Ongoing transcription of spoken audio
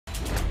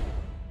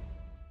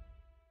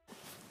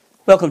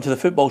Welcome to the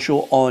Football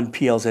Show on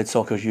PLZ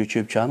Soccer's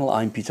YouTube channel.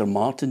 I'm Peter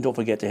Martin. Don't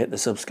forget to hit the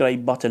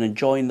subscribe button and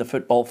join the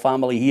football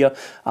family here.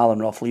 Alan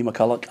Rough, Lee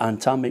McCulloch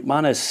and Tam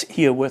McManus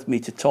here with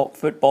me to talk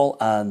football,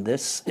 and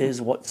this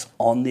is what's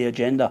on the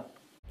agenda.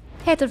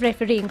 Head of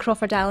refereeing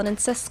Crawford Allan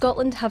insists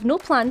Scotland have no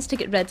plans to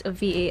get rid of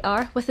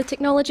VAR, with the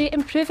technology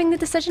improving the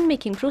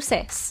decision-making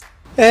process.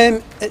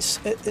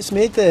 It's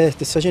made the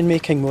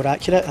decision-making more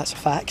accurate, that's a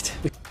fact.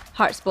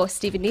 Hearts boss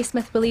Stephen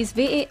Naismith believes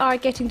VAR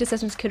getting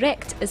decisions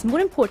correct is more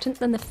important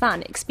than the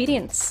fan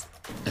experience.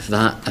 If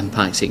that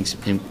impacts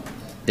the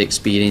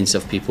experience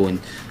of people and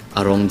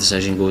a wrong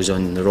decision goes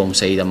on the wrong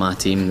side of my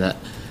team, that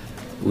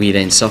we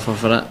then suffer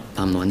for it,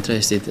 I'm not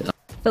interested.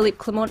 Philippe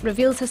Clement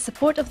reveals his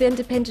support of the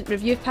independent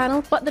review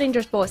panel, but the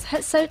Rangers boss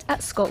hits out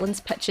at Scotland's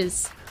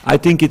pitches. I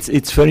think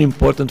it's very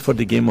important for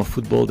the game of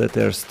football that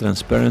there's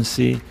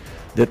transparency,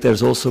 that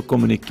there's also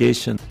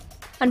communication.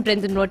 And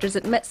Brendan Rodgers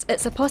admits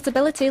it's a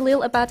possibility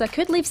Liel Abada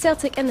could leave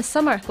Celtic in the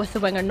summer, with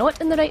the winger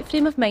not in the right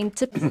frame of mind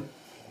to...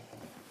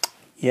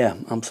 Yeah,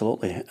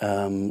 absolutely.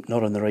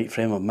 Not in the right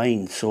frame of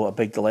mind. So a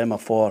big dilemma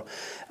for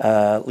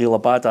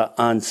Liel Abada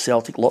and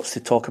Celtic. Lots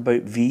to talk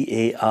about.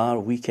 VAR,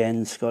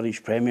 weekend,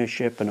 Scottish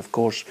Premiership, and of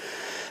course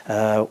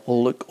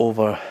we'll look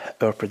over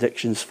our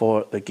predictions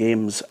for the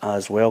games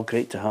as well.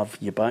 Great to have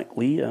you back,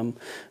 Lee.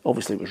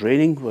 Obviously it was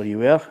raining where you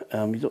were.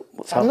 I'm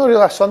not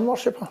really a sun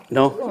worshipper.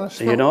 No,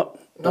 you're not?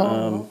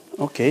 No.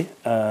 Okay.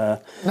 I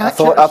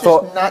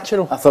thought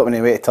natural. I thought when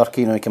he went to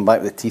Turkey, he came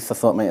back with teeth. I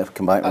thought he might have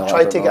come back with I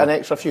tried to get an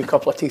extra few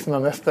couple of teeth in my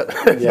mouth, but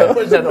that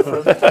was enough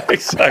for me.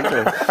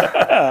 Exactly.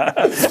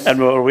 And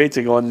we were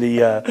waiting on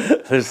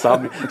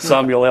the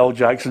Samuel L.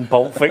 Jackson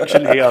Pulp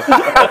Fiction here.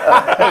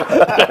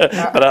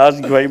 But it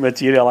hasn't quite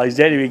materialised.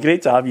 Anyway,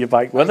 great to have you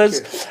back with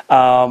us.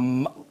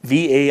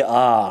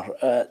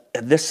 VAR.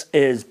 This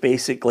is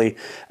basically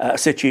a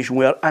situation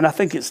where, and I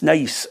think it's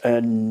nice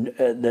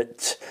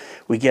that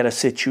we get a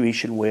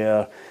situation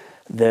where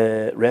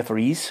the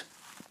referees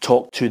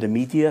talk to the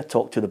media,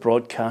 talk to the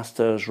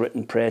broadcasters,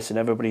 written press and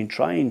everybody, and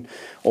try and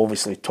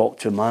obviously talk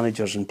to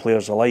managers and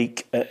players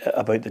alike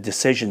about the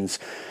decisions.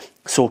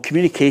 So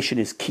communication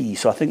is key,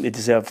 so I think they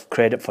deserve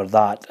credit for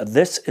that.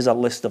 This is a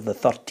list of the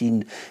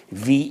 13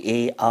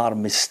 VAR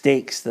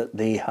mistakes that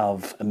they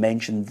have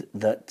mentioned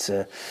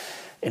that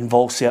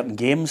involve certain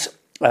games.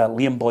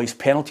 Liam Boyce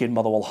penalty in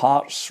Motherwell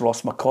Hearts,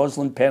 Ross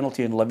McCausland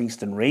penalty in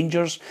Livingston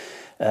Rangers,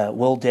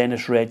 Will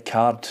Dennis red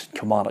card,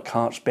 Kilmarnock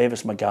Hearts,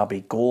 Bevis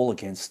Mugabe goal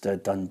against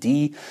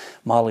Dundee,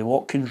 Marley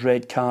Watkins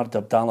red card,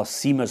 Abdallah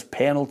Sima's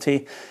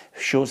penalty,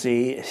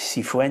 Jose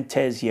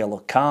Cifuentes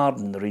yellow card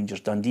in the Rangers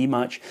Dundee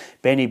match,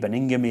 Benny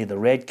Beningame the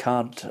red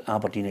card,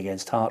 Aberdeen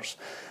against Hearts,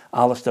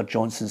 Alistair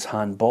Johnston's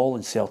handball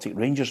in Celtic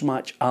Rangers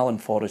match, Alan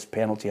Forrest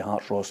penalty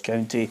Hearts Ross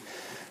County,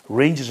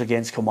 Rangers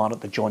against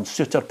Kilmarnock, the John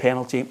Souttar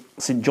penalty,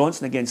 St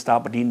Johnstone against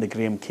Aberdeen, the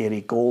Graham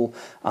Carey goal,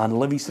 and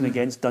Livingston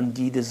against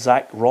Dundee, the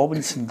Zach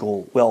Robinson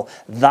goal. Well,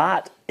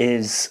 that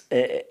is,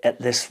 at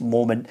this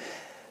moment,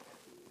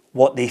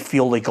 what they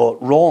feel they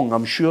got wrong.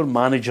 I'm sure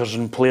managers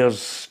and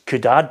players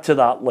could add to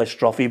that list,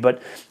 Ruffy,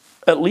 but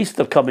at least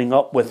they're coming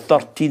up with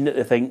 13 that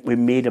they think we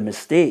made a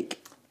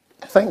mistake.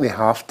 I think they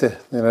have to.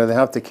 They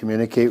have to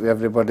communicate with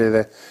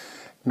everybody.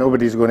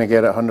 Nobody's going to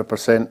get it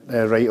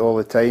 100% right all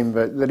the time,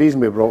 but the reason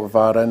we brought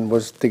VAR in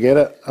was to get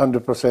it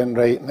 100%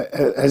 right.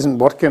 It isn't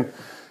working,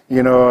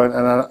 and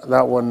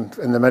that one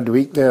in the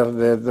midweek there,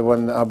 the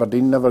one that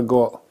Aberdeen never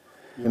got,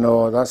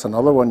 that's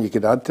another one you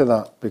could add to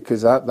that,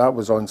 because that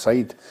was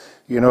onside.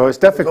 It's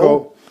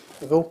difficult.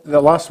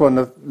 The last one,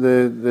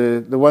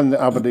 the one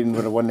that Aberdeen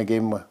would have won the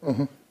game with,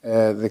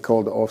 they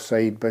called it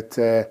offside, but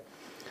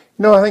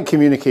no, I think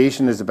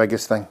communication is the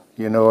biggest thing,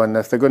 and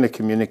if they're going to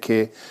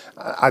communicate,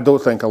 I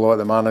don't think a lot of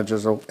the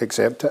managers will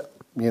accept it,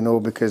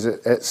 because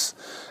it's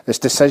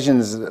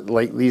decisions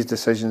like these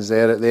decisions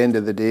there. At the end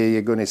of the day,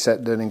 you're going to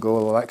sit down and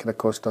go, well, that could have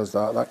cost us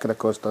that, that could have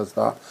cost us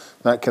that,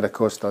 that could have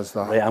cost us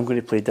that. Right, I'm going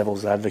to play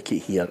devil's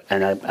advocate here,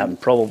 and I'm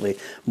probably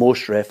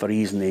most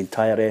referees in the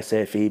entire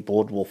SFA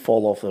board will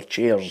fall off their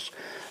chairs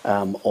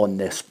on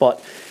this, but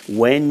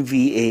when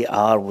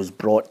VAR was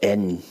brought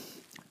in,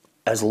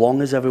 as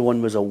long as everyone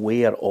was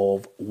aware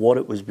of what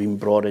it was being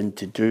brought in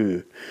to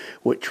do,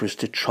 which was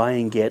to try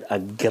and get a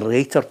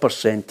greater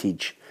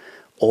percentage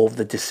of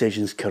the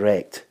decisions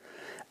correct.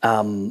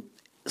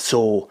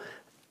 So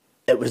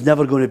it was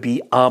never going to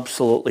be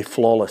absolutely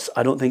flawless.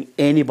 I don't think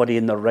anybody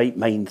in their right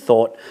mind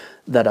thought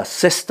that a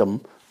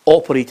system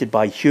operated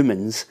by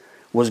humans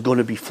was going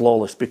to be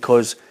flawless,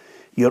 because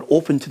you're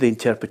open to the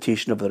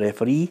interpretation of the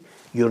referee.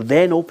 You're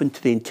then open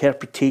to the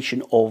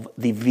interpretation of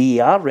the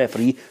VAR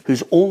referee,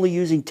 who's only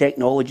using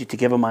technology to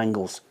give him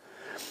angles.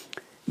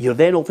 You're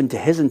then open to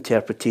his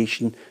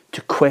interpretation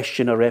to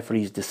question a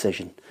referee's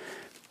decision.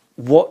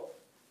 What,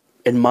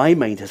 in my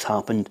mind, has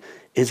happened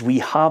is we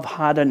have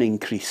had an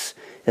increase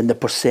in the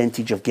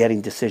percentage of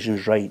getting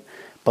decisions right.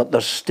 But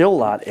there's still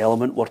that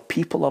element where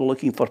people are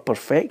looking for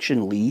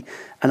perfection, Lee,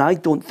 and I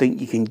don't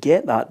think you can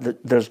get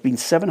that. There's been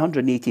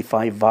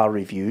 785 VAR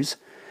reviews,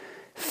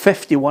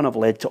 51 have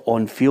led to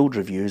on-field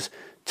reviews,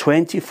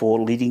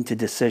 24 leading to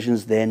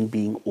decisions then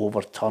being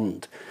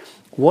overturned.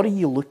 What are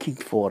you looking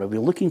for? Are we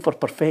looking for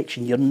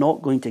perfection? You're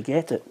not going to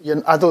get it.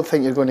 I don't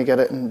think you're going to get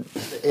it in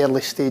the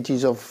early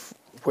stages of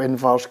when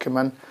VARs come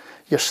in.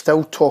 You're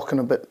still talking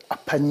about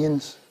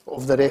opinions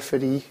of the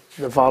referee,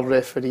 the VAR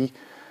referee.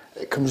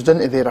 It comes down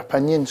to their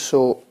opinions.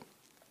 So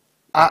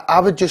I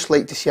would just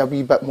like to see a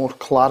wee bit more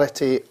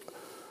clarity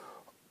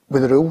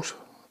with the rules.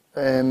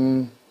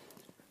 The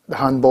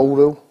handball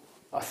rule,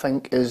 I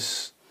think,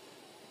 is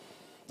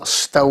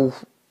still,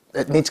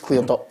 it needs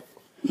cleared up.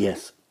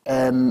 Yes.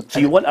 So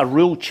you want a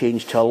rule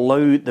change to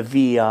allow the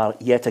VAR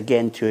yet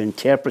again to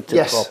interpret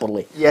it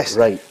properly? Yes.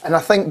 Right. And I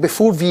think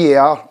before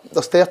VAR,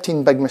 there's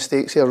 13 big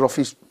mistakes here.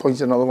 Ruffy's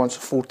pointed another one, so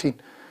 14.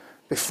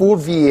 Before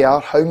VAR,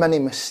 how many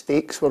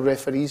mistakes were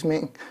referees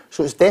making?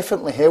 So it's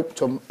definitely helped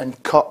them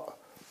and cut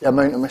the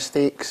amount of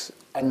mistakes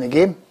in the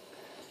game,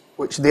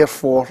 which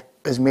therefore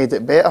has made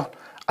it better.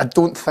 I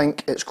don't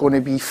think it's going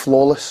to be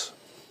flawless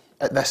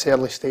at this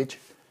early stage.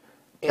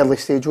 Early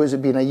stage, what has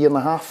it been, a year and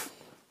a half?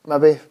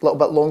 Maybe a little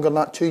bit longer than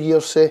that, 2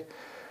 years, say.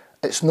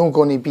 It's not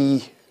going to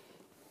be,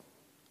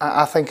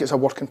 I think it's a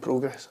work in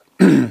progress.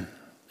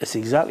 It's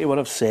exactly what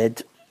I've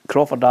said.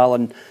 Crawford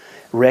Allan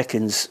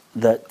reckons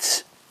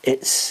that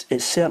it's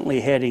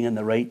certainly heading in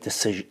the right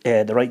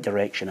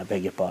direction, I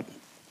beg your pardon.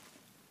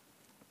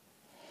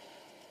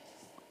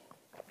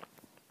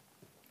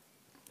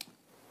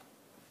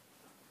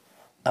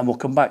 And we'll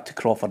come back to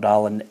Crawford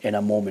Allan in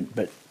a moment,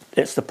 but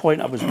it's the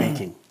point I was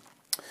making.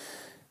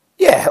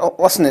 Yeah,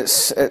 listen,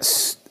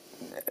 it's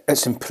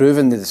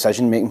improving the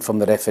decision making from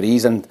the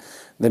referees, and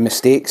the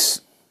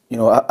mistakes. You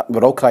know,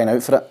 we're all crying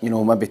out for it. You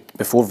know, maybe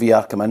before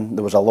VR came in,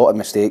 there was a lot of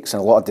mistakes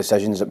and a lot of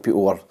decisions that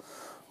people were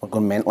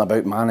going mental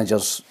about.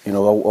 Managers, you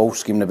know, all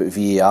screaming about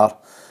VAR.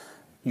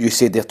 You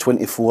said there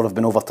 24 have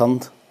been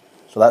overturned,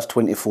 so that's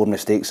 24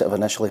 mistakes that have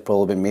initially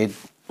probably been made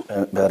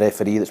by the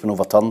referee that's been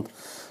overturned.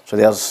 So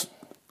there's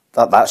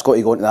that's got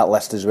to go into that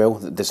list as well.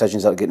 The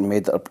decisions that are getting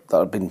made that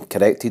are being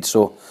corrected.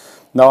 So.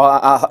 No,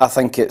 I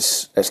think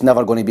it's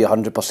never going to be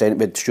 100%.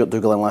 We had Stuart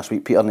Dougal in last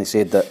week, Peter, and he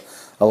said that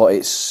a lot of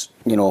it's,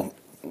 you know,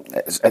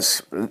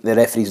 it's the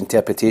referee's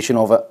interpretation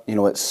of it. You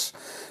know, it's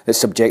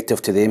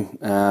subjective to them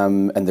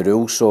and the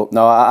rules. So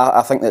no,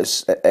 I think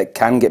that it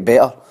can get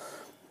better.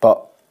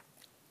 But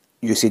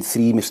you said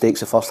 3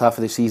 mistakes the first half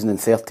of the season and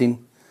 13.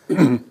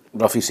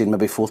 Ruffy said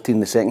maybe 14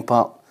 the second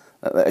part.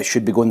 It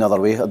should be going the other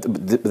way.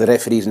 The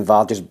referees and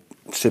VAR just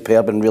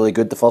superb and really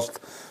good the first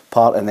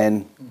part, and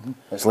then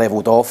it's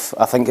levelled off.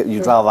 I think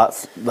you'd rather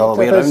that the other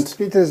way around.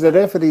 Peter, has the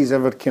referees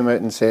ever come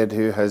out and said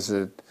who has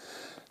the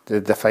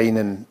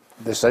defining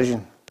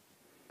decision?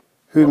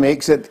 Who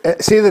makes it?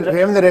 Say that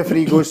when the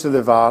referee goes to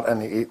the VAR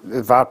and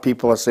the VAR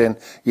people are saying,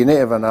 you need to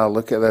have another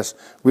look at this,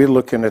 we're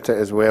looking at it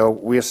as well,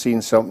 we're seeing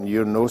something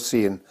you're not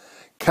seeing.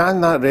 Can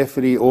that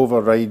referee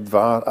override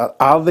VAR?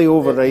 Are they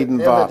overriding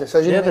VAR?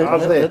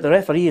 The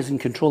referee is in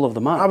control of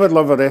the match. I would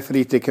love a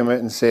referee to come out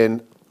and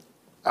saying,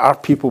 are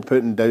people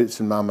putting doubts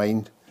in my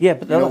mind? Yeah,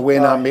 but you know,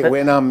 when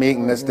I'm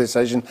making this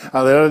decision,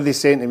 are they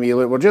saying to me,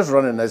 look, we're just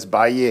running this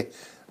by you,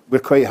 we're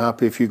quite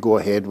happy if you go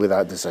ahead with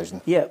that decision?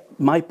 Yeah,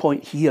 my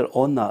point here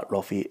on that,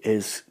 Ruffy,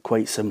 is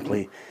quite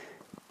simply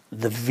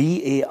the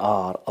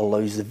VAR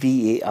allows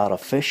the VAR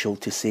official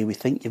to say, we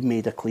think you've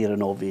made a clear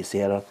and obvious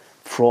error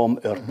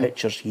from our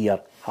pictures here,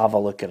 have a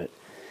look at it.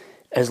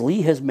 As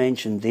Lee has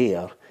mentioned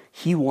there,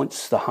 he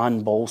wants the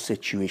handball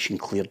situation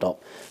cleared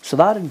up. So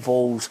that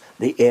involves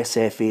the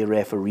SFA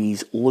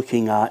referees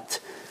looking at,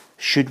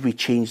 should we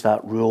change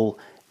that rule?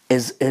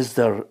 Is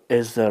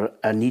there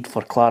a need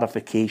for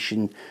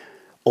clarification,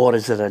 or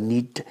is there a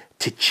need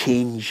to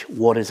change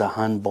what is a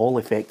handball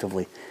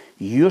effectively?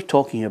 You're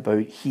talking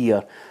about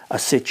here a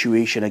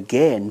situation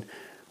again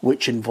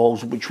which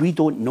involves, which we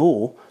don't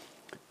know.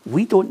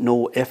 We don't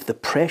know if the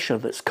pressure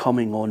that's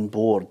coming on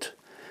board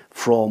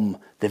from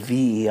the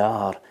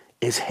VAR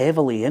is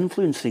heavily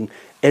influencing.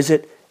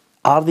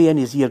 Are they in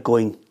his ear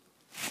going,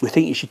 we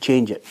think you should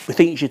change it, we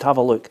think you should have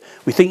a look,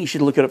 we think you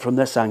should look at it from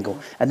this angle?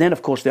 And then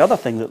of course the other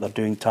thing that they're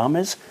doing, Tam,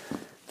 is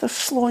they're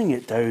slowing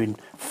it down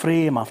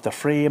frame after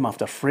frame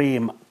after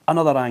frame,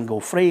 another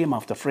angle, frame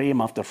after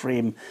frame after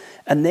frame,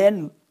 and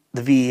then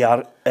the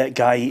VAR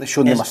guy... They're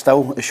showing them a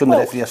still, they're showing the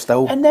referee a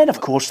still. And then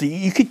of course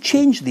you could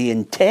change the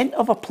intent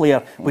of a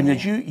player when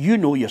you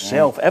know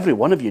yourself, every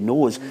one of you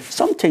knows,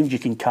 sometimes you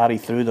can carry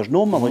through, there's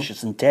no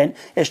malicious intent,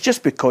 it's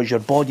just because your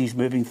body's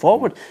moving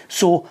forward.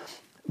 So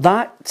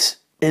that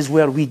is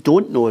where we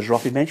don't know, as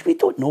Ruffy mentioned, we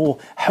don't know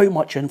how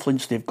much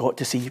influence they've got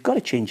to say, you've got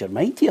to change your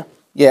mind here.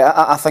 Yeah,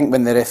 I think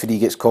when the referee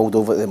gets called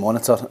over to the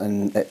monitor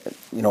and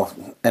you know,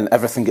 and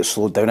everything gets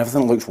slowed down,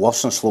 everything looks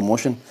worse in slow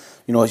motion.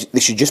 You know, they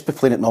should just be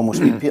playing at normal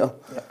speed, Peter.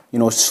 Yeah. You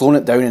know, slowing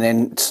it down and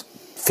then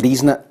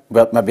freezing it,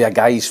 where maybe a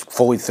guy's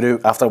falling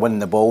through after winning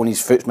the ball and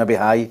his foot's maybe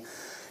high.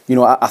 You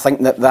know, I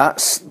think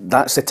that's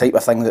the type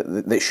of thing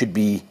that should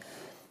be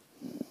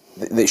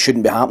that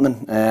shouldn't be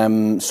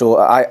happening. So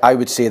I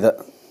would say that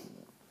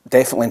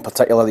definitely in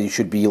particular you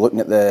should be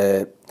looking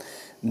at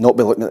not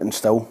be looking at it in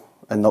still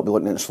and not be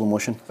looking at it in slow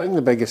motion. I think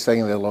the biggest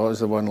thing of the lot is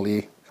the one,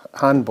 Lee,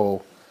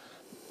 handball.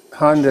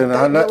 Hand in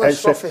hand.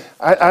 Ridiculous, Ruffy.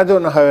 I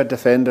don't know how a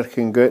defender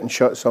can go out and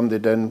shut somebody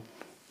down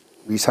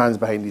with his hands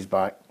behind his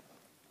back.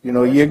 You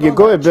know, you've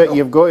got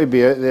to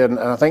be out there, and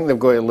I think they've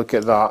got to look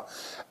at that.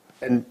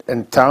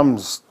 And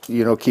Tam's,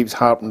 you know, keeps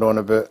harping on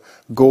about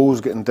goals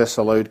getting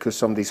disallowed because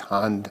somebody's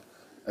hand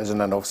is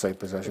in an offside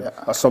position,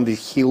 or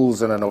somebody's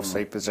heel's in an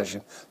offside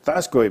position.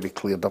 That's got to be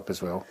cleared up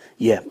as well.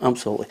 Yeah,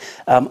 absolutely.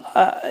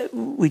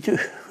 We do.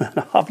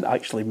 I haven't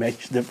actually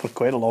mentioned it for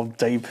quite a long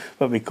time,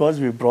 but because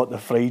we brought the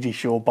Friday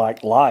show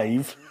back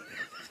live,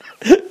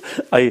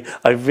 I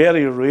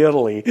very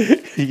rarely,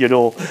 you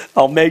know,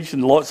 I'll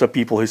mention lots of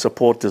people who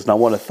support us, and I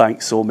want to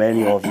thank so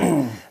many of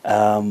you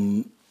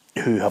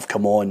who have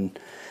come on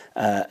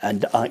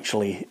and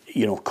actually,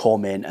 you know,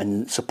 comment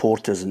and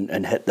support us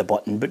and hit the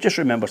button. But just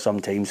remember,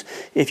 sometimes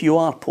if you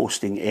are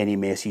posting any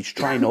message,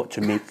 try not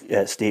to make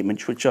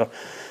statements which are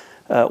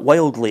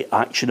wildly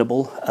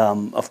actionable.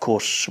 Of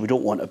course, we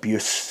don't want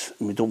abuse,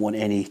 we don't want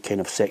any kind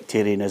of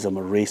sectarianism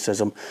or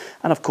racism.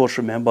 And of course,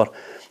 remember,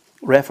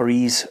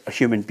 referees are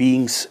human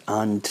beings,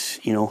 and,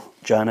 you know,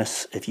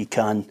 Janice, if you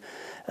can,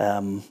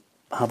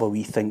 have a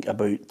wee think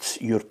about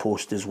your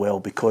post as well,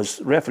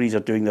 because referees are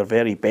doing their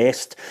very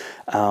best.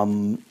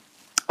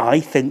 I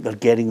think they're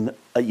getting,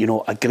 you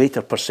know, a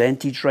greater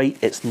percentage right.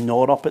 It's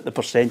not up at the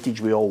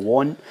percentage we all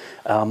want,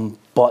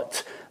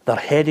 but they're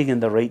heading in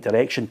the right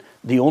direction.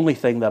 The only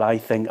thing that I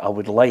think I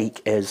would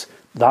like is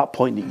that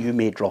point that you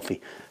made,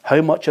 Ruffy.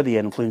 How much are they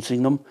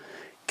influencing them?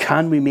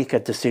 Can we make a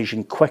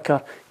decision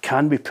quicker?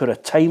 Can we put a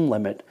time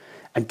limit?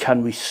 And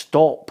can we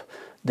stop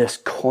this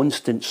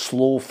constant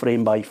slow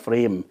frame by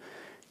frame?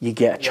 You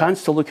get a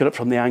chance to look at it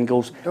from the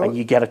angles, and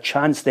you get a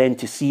chance then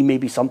to see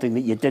maybe something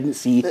that you didn't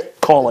see,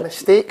 call it.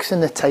 Mistakes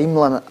in the time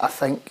limit, I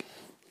think,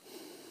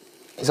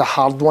 is a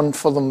hard one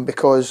for them,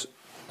 because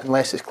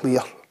unless it's clear.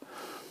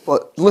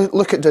 But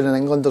look at down in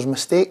England, there's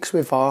mistakes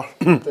with VAR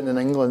down in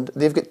England.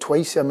 They've got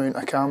twice the amount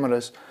of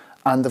cameras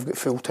and they've got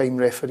full-time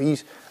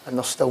referees, and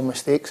there's still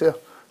mistakes there.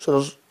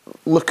 So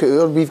look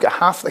at we've got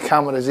half the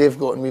cameras they've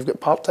got, and we've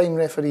got part-time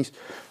referees.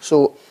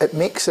 So it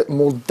makes it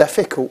more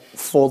difficult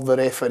for the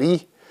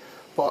referee.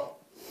 But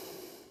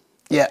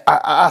yeah,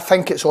 I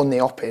think it's on the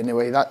up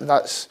anyway.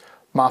 That's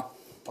my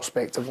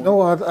perspective.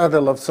 No, I'd have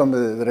loved some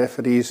of the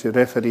referees who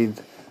refereed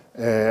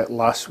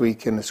last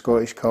week in the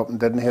Scottish Cup and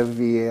didn't have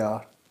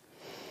VAR,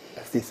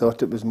 if they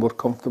thought it was more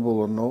comfortable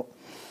or not.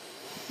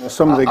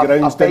 Some of the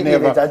grounds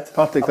didn't have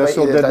Partick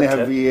Thistle didn't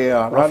have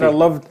VAR. I'd have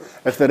loved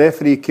if the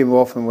referee came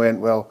off and went,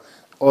 well,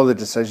 all the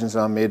decisions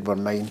I made were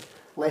mine.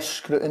 Less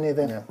scrutiny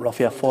then. Yeah.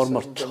 Ruffy, a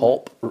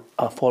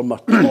former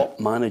top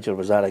manager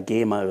was at a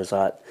game I was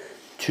at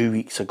 2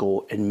 weeks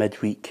ago in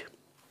midweek,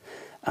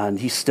 and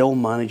he's still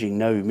managing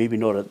now, maybe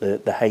not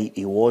at the height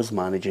he was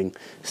managing,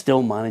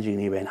 still managing,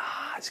 and he went,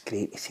 it's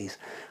great, he says,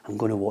 I'm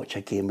going to watch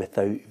a game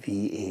without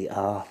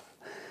VAR.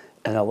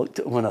 And I looked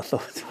at him and I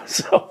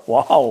thought,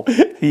 wow,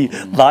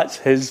 that's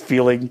his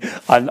feeling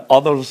and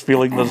others'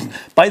 feeling.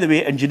 By the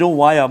way, and do you know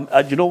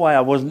why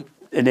I wasn't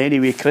in any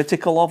way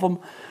critical of him?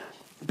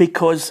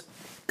 Because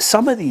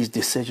some of these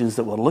decisions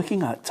that we're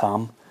looking at,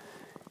 Tam,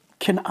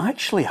 can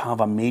actually have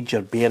a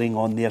major bearing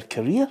on their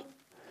career.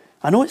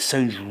 I know it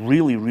sounds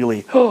really,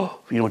 really,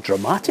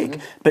 dramatic,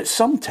 but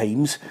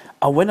sometimes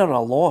a win or a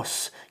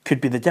loss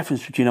could be the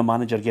difference between a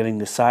manager getting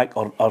the sack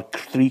or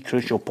 3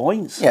 crucial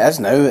points. Yeah, it is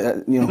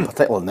now,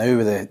 particularly now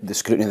with the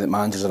scrutiny that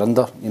managers are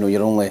under. You know,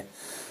 you're only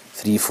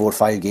 3, 4,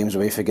 5 games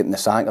away from getting the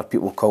sack, or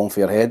people calling for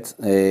your head.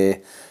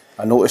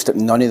 I noticed that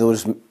none of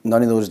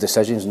those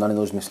decisions, none of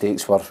those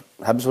mistakes were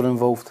Hibs were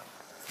involved.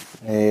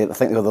 I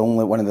think they were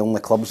one of the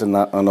only clubs in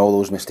all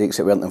those mistakes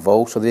that weren't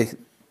involved. So the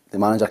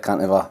manager can't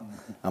have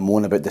a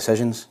moan about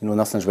decisions. You know,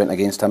 nothing's went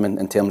against him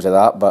in terms of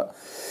that. But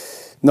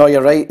no,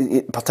 you're right.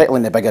 Particularly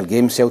in the bigger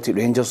games, Celtic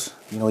Rangers.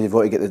 You know, you've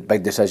got to get the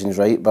big decisions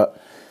right.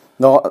 But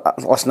no,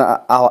 listen,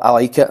 I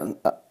like it,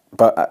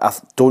 but I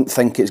don't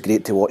think it's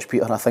great to watch,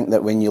 Peter. I think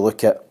that when you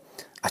look at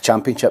a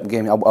championship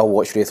game, I'll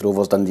watch Wraith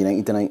Rovers Dundee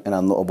United tonight, and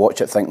I'll watch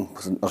it thinking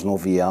there's no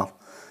VAR.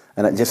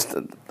 And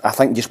I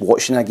think just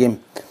watching a game,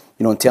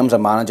 you know, in terms of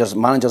managers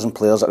and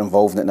players that are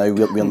involved in it now,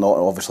 we're not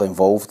obviously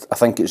involved. I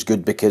think it's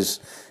good because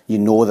you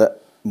know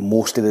that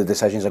most of the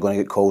decisions are going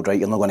to get called right.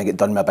 You're not going to get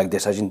done with a big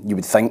decision, you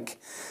would think.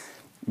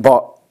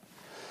 But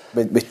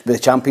with the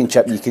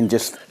championship, you can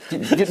just... Do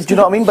you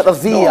know what I mean? But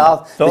there's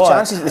VAR.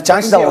 The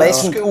chances are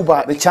lessened.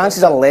 The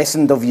chances are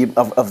lessened of you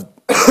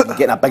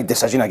getting a big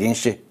decision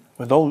against you.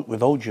 With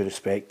all due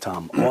respect,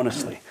 Tam,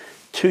 honestly,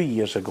 2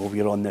 years ago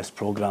we were on this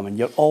programme and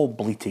you're all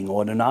bleating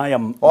on, and I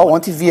am... Oh, I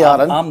wanted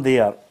VAR in.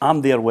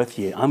 I'm there with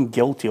you. I'm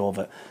guilty of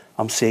it.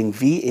 I'm saying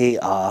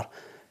VAR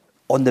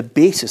on the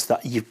basis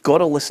that you've got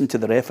to listen to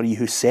the referee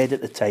who said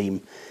at the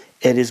time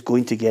it is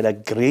going to get a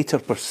greater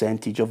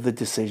percentage of the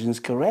decisions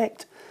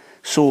correct.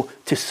 So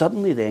to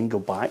suddenly then go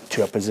back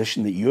to a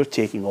position that you're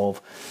taking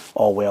of,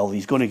 oh well,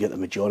 he's going to get the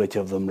majority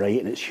of them right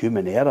and it's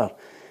human error.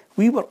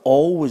 We were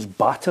always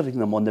battering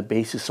them on the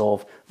basis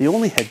of they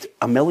only had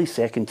a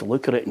millisecond to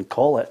look at it and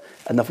call it,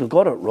 and if we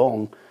got it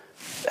wrong,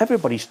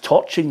 everybody's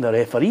torching the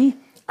referee.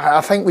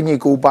 I think when you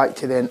go back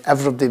to then,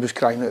 everybody was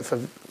crying out for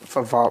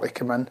for VAR to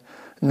come in.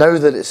 Now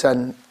that it's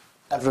in,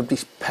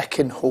 everybody's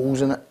picking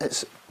holes in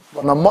it.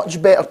 We're in a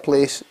much better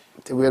place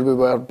to where we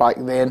were back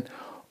then,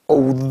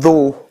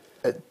 although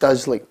it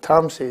does, like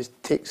Tam says,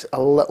 takes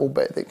a little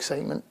bit of the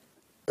excitement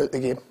out of the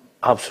game.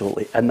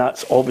 Absolutely, and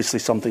that's obviously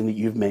something that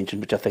you've mentioned,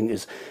 which I think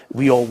is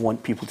we all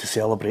want people to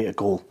celebrate a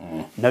goal.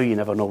 Now you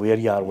never know where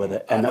you are with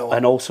it,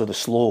 and also the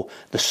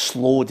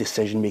slow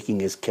decision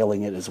making is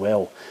killing it as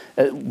well,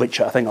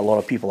 which I think a lot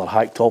of people are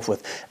hacked off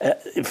with.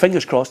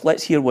 Fingers crossed.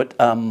 Let's hear what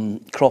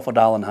Crawford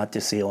Allan had to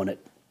say on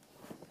it.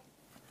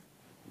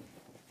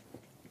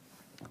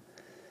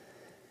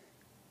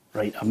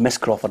 Right, I've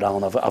missed Crawford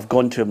Allan. I've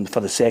gone to him for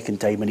the second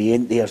time and he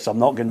ain't there, so I'm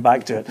not going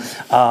back to it.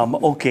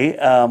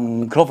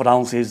 Crawford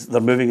Allan says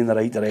they're moving in the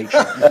right direction.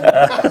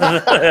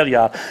 There you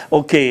are.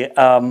 Okay,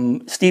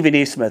 Stephen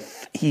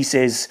Naismith, he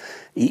says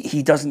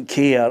he doesn't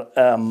care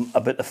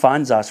about the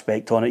fans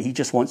aspect on it, he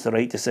just wants the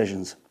right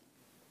decisions.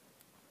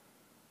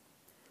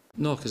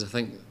 No, because I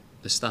think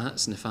the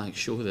stats and the facts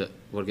show that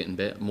we're getting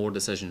more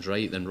decisions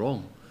right than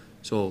wrong.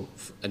 So,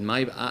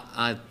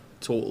 I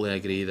totally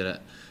agree that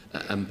it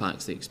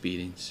impacts the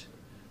experience.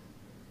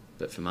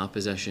 But from my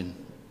position,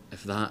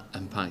 if that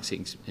impacts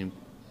the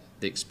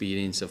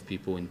experience of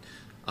people and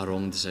a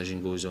wrong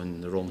decision goes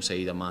on the wrong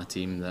side of my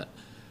team that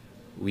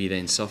we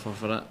then suffer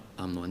for it,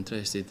 I'm not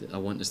interested. I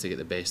want us to get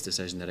the best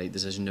decision, the right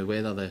decision. Now,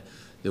 whether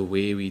the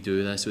way we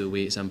do this, or the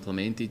way it's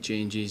implemented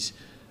changes,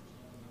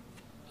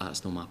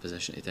 that's not my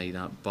position to tell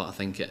that. But I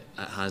think it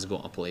has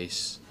got a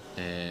place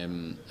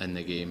in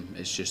the game.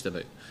 It's just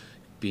about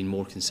being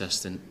more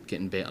consistent,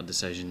 getting better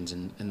decisions,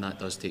 and that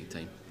does take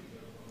time.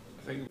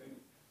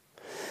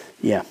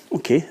 Yeah,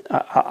 okay.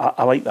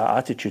 I like that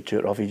attitude to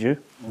it, Ruffy, do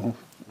you?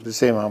 The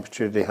same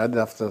attitude he had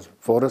after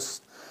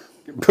Forrest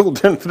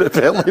pulled in for the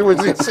penalty,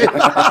 was he saying?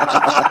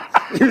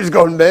 He was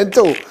going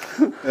mental.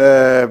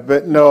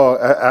 But no,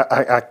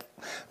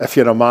 if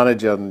you're a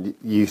manager and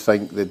you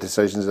think the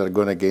decisions are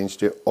going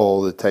against you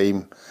all the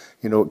time,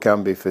 you know, it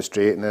can be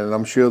frustrating, and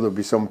I'm sure there'll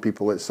be some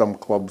people at some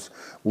clubs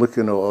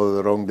looking at all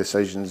the wrong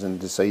decisions and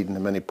deciding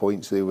how many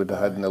points they would have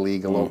had in the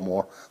league a lot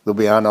more. They'll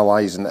be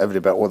analysing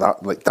every bit. Well,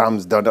 that, like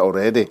Tam's done it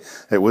already.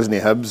 It wasn't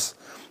Hibs.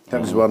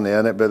 Hibs weren't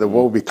in it, but there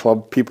will be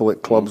people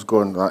at clubs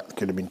going, that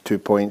could have been 2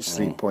 points,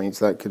 3 points,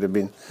 that could have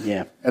been.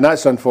 Yeah. And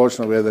that's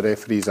unfortunately where the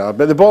referees are.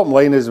 But the bottom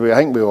line is, I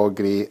think we all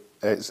agree,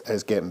 it's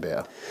getting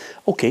better.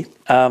 Okay.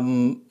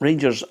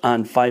 Rangers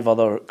and 5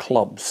 other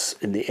clubs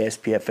in the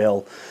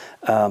SPFL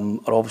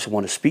obviously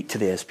want to speak to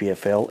the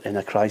SPFL in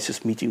a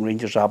crisis meeting.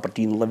 Rangers,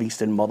 Aberdeen,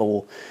 Livingston,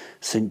 Motherwell,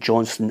 St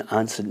Johnstone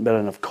and St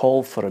Mirren have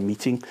called for a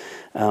meeting.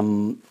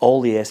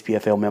 All the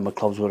SPFL member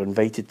clubs were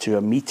invited to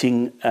a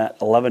meeting at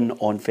 11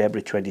 on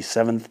February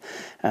 27th,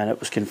 and it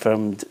was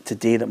confirmed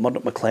today that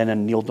Murdoch McLennan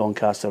and Neil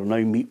Doncaster will now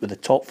meet with the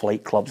top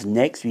flight clubs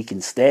next week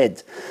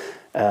instead.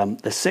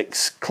 The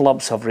 6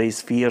 clubs have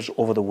raised fears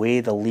over the way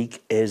the league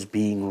is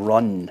being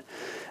run.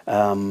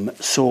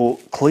 So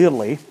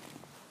clearly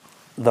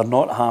they're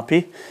not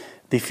happy.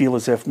 They feel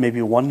as if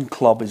maybe one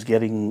club is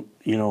getting,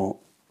 you know,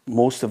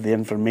 most of the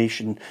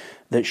information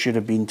that should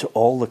have been to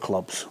all the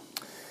clubs.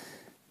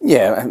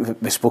 Yeah,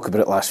 we spoke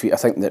about it last week. I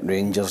think that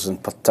Rangers in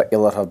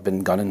particular have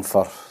been gunning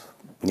for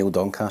Neil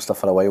Doncaster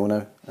for a while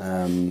now,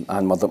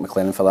 and Murdoch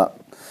McLennan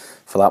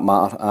for that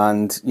matter.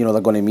 And you know,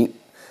 they're going to meet.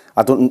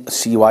 I don't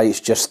see why it's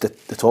just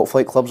the top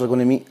flight clubs are going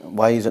to meet.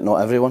 Why is it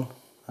not everyone?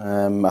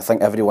 I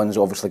think everyone's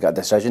obviously got a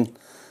decision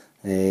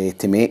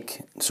to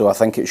make, so I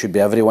think it should be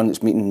everyone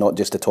that's meeting, not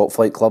just the top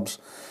flight clubs.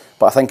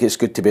 But I think it's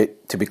good to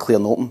be clear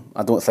and open.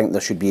 I don't think there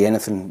should be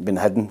anything being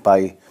hidden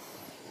by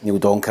Neil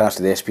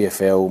Doncaster, the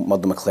SPFL,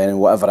 Murdoch McLennan,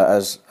 whatever it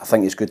is. I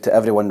think it's good to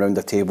everyone round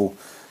the table,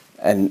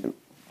 and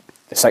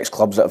the 6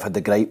 clubs that have had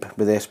the gripe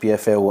with the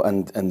SPFL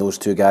and those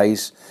 2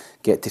 guys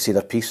get to see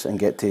their piece and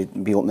get to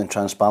be open and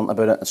transparent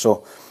about it.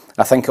 So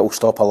I think it will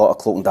stop a lot of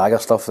cloak and dagger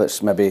stuff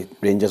that's maybe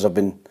Rangers have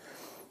been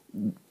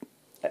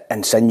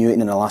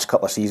insinuating in the last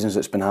couple of seasons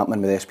that's been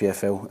happening with the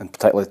SPFL, and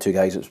particularly the 2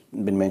 guys that's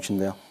been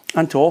mentioned there.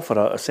 And to offer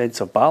a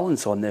sense of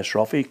balance on this,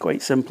 Ruffy,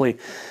 quite simply,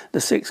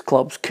 the 6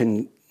 clubs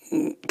can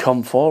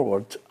come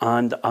forward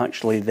and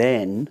actually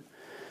then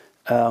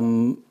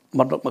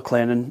Murdoch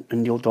McLennan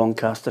and Neil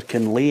Doncaster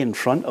can lay in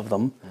front of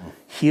them,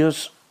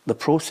 here's the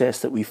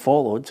process that we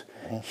followed,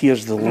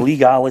 here's the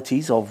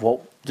legalities of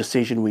what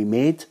decision we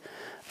made,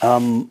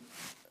 and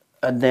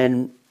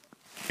then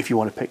if you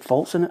want to pick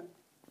faults in it,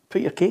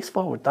 put your case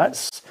forward.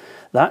 That's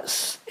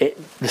it,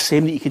 the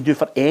same that you can do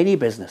for any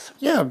business.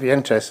 Yeah, it'd be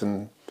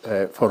interesting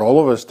for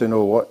all of us to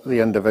know what the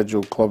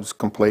individual clubs'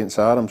 complaints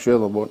are. I'm sure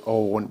they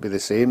all won't be the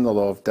same.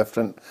 They'll have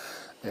different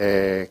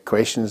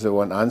questions they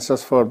want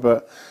answers for.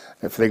 But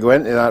if they go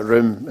into that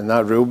room and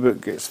that rule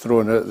book gets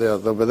thrown out there,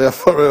 they'll be there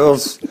for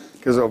hours,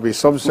 because it'll be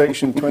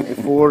subsection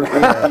 24,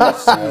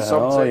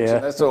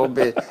 subsection.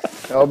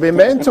 It'll be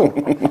mental.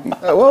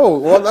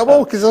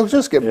 Well, because they'll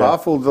just get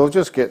baffled. They'll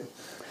just get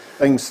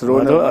things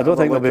thrown. I don't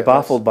think they'll be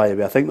baffled by it.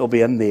 I think they'll be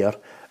in there,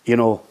 you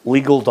know,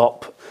 legaled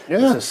up. Yeah.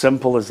 It's as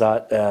simple as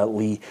that,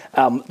 Lee.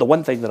 The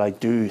one thing that I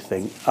do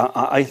think,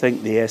 I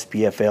think the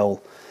SPFL,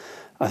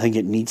 I think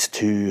it needs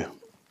to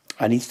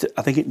I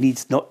think it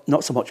needs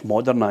not so much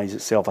modernise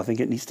itself. I think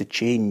it needs to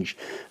change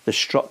the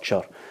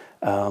structure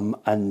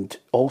and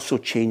also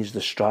change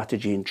the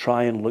strategy and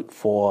try and look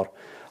for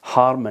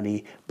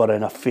harmony, but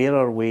in a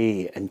fairer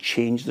way, and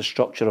change the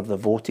structure of the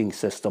voting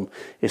system,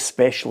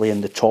 especially in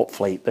the top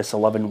flight, this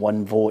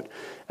 11-1 vote.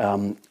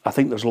 I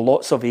think there's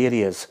lots of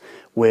areas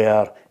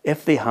where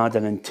if they had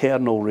an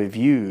internal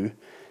review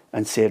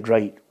and said,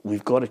 right,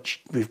 we've got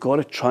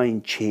to try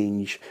and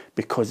change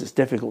because it's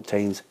difficult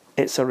times,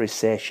 it's a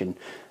recession.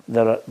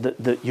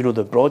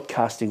 The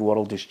broadcasting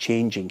world is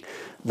changing.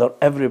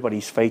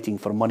 Everybody's fighting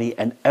for money,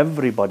 and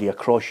everybody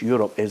across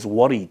Europe is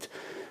worried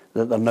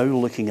that they're now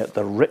looking at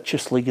the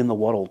richest league in the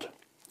world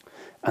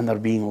and they're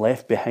being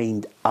left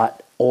behind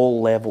at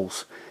all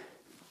levels.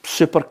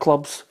 Super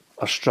clubs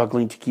are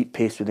struggling to keep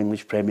pace with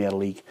English Premier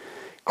League.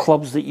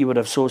 Clubs that you would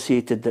have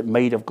associated that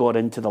might have got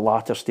into the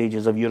latter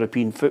stages of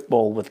European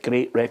football with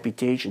great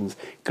reputations,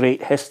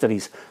 great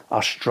histories,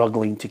 are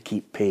struggling to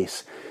keep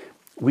pace.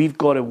 We've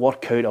got to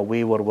work out a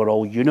way where we're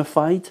all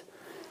unified,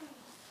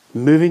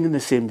 moving in the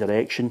same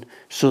direction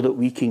so that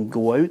we can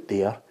go out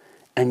there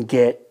and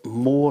get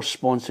more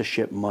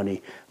sponsorship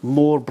money,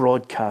 more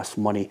broadcast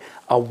money,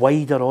 a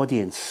wider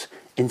audience,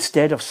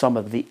 instead of some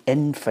of the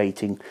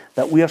infighting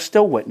that we are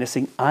still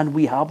witnessing and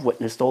we have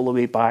witnessed all the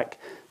way back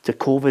to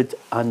COVID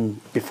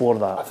and before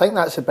that. I think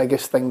that's the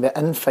biggest thing. The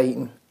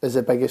infighting is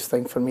the biggest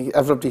thing for me.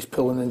 Everybody's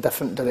pulling in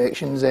different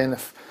directions, and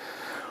if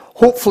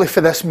hopefully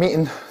for this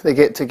meeting they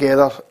get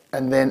together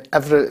and then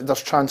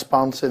there's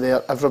transparency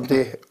there,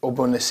 everybody will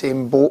be on the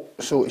same boat,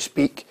 so to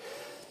speak,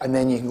 and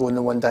then you can go in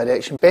the one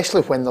direction,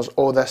 especially when there's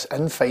all this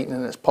infighting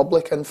and it's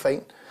public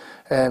infighting.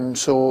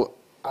 So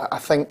I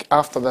think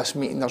after this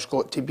meeting there's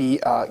got to be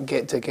a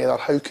get together.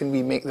 How can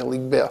we make the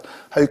league better?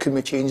 How can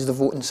we change the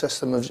voting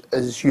system,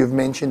 as you've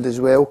mentioned as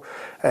well?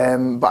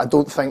 But I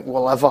don't think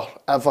we'll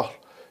ever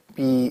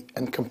be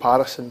in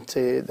comparison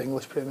to the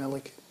English Premier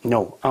League.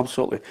 No,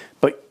 absolutely.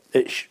 But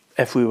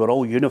if we were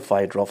all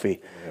unified, Ruffy,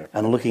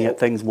 and looking at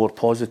things more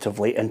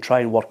positively and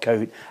try and work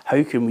out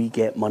how can we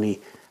get money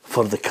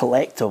for the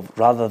collective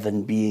rather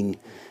than being,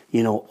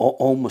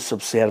 almost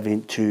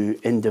subservient to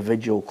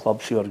individual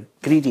clubs who are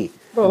greedy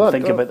and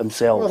think about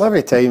themselves. Well,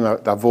 every time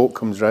a vote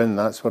comes round,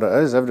 that's what it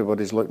is.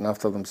 Everybody's looking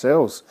after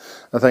themselves.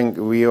 I think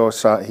we all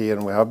sat here,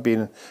 and we have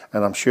been,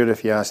 and I'm sure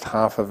if you asked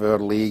half of our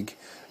league,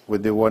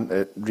 would they want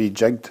it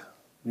rejigged?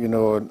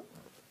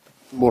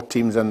 More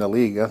teams in the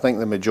league. I think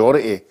the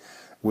majority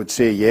would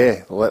say,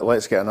 yeah,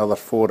 let's get another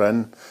 4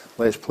 in,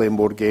 let's play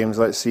more games,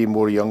 let's see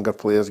more younger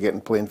players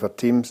playing for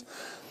teams.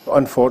 But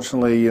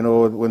unfortunately,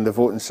 when the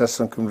voting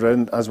system comes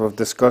round, as we've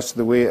discussed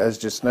the way it is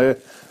just now,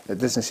 it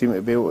doesn't seem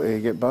to be able to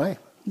get by.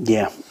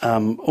 Yeah,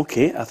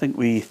 okay, I think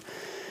we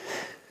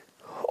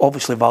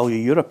obviously value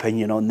your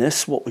opinion on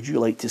this. What would you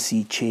like to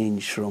see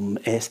change from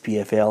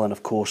SPFL and,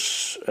 of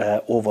course,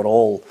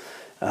 overall?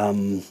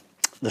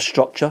 The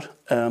structure,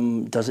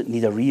 does it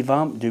need a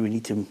revamp? Do we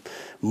need to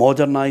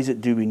modernise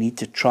it? Do we need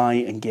to try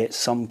and get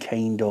some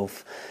kind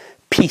of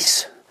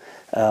peace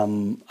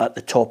at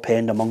the top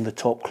end among the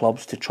top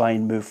clubs to try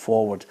and move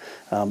forward?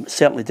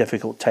 Certainly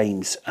difficult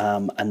times,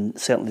 and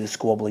certainly the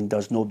squabbling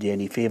does nobody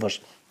any favours.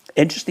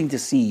 Interesting to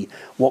see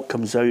what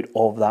comes out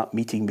of that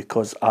meeting,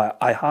 because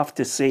I have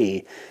to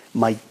say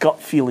my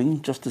gut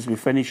feeling, just as we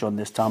finish on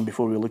this time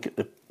before we look at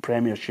the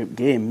Premiership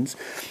games,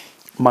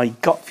 my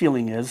gut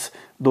feeling is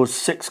those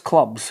 6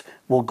 clubs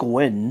will go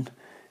in,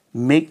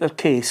 make their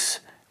case,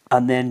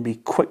 and then be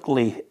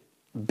quickly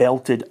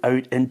belted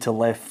out into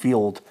left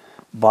field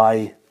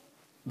by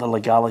the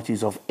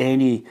legalities of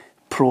any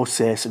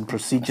process and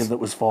procedure that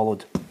was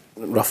followed.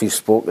 Ruffy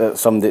spoke that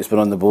somebody that's been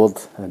on the board,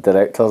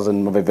 directors,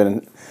 and maybe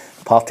been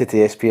party to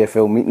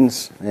SPFL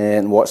meetings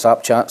and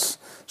WhatsApp chats,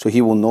 so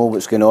he will know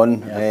what's going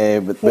on.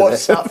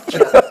 WhatsApp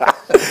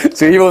chat.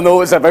 So he will know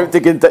what's about to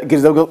get,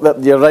 because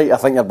you're right, I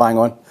think you're bang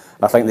on.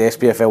 I think the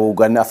SPFL will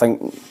go in. I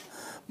think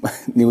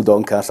Neil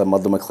Doncaster,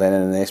 Murdo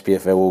McLennan and the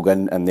SPFL will go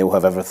in, and they'll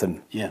have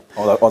everything. Yeah.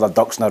 All the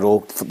ducks in a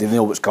row. They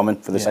know what's coming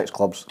for the 6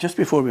 clubs. Just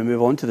before we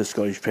move on to the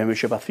Scottish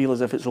Premiership, I feel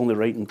as if it's only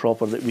right and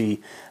proper that we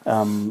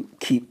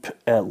keep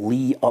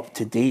Lee up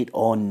to date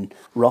on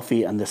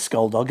Ruffy and the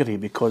skullduggery,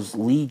 because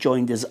Lee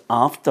joined us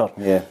after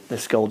the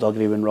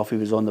skullduggery when Ruffy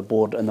was on the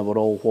board, and they were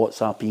all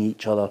WhatsApping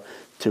each other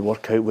to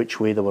work out which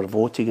way they were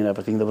voting and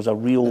everything. There was a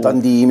real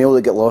Dundee email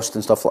that get lost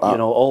and stuff like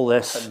that. All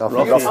this.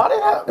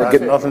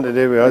 That's nothing to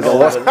do with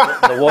us.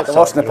 The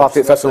lost in the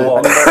party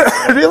thistle.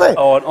 Really?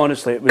 Oh,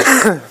 honestly,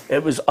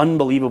 it was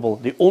unbelievable.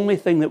 The only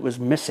thing that was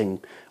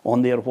missing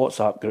on their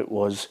WhatsApp group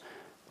was,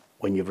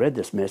 when you've read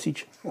this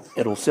message,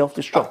 it'll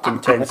self-destruct in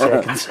 10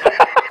 seconds.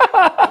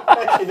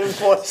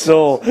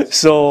 So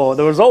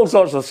there was all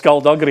sorts of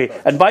skullduggery.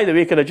 And by the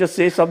way, can I just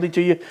say something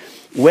to you?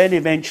 When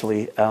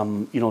eventually,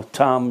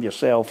 Tam,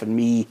 yourself and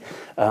me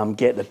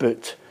get the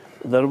boot,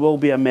 there will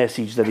be a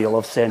message that he'll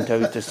have sent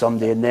out to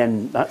somebody, and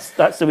then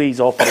that's the way he's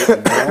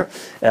operating.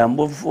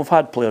 We've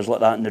had players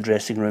like that in the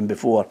dressing room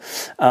before.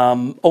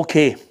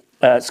 Okay,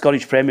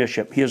 Scottish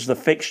Premiership. Here's the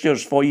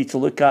fixtures for you to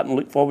look at and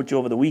look forward to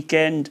over the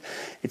weekend.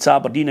 It's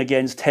Aberdeen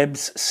against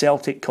Hibs,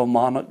 Celtic,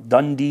 Kilmarnock,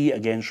 Dundee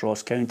against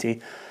Ross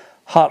County,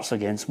 Hearts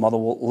against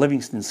Motherwell,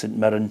 Livingston, St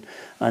Mirren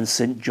and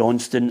St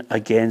Johnstone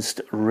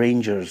against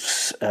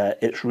Rangers.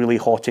 It's really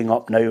hotting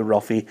up now,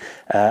 Ruffy,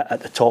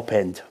 at the top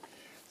end.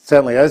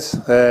 Certainly is.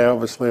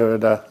 Obviously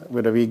with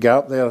a wee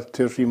gap there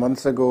 2 or 3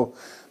 months ago,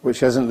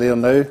 which isn't there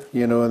now.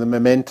 You know, the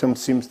momentum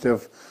seems to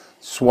have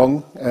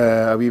swung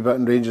a wee bit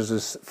in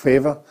Rangers'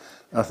 favour.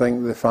 I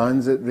think the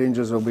fans at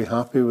Rangers will be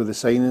happy with the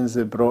signings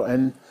they brought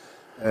in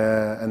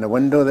the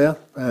window there,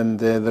 and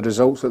the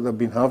results that they've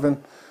been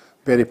having.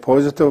 Very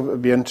positive. It'll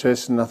be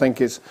interesting. I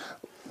think it's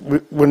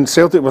when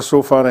Celtic were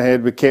so far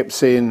ahead, we kept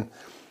saying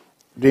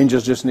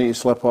Rangers just need to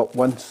slip up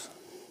once.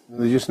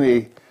 They just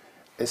need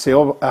to say,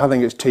 oh, I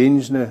think it's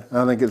changed now.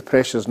 I think the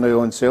pressure's now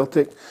on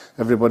Celtic.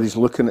 Everybody's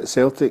looking at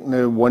Celtic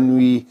now. One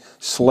wee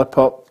slip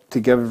up to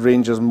give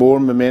Rangers more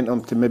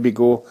momentum to maybe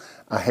go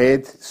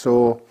ahead.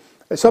 So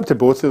it's up to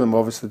both of them,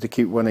 obviously, to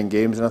keep winning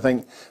games. And I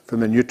think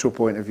from a neutral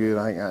point of view,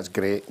 I think that's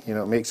great. You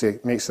know,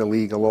 it makes the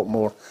league a lot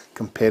more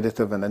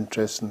competitive and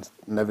interesting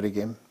in every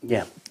game.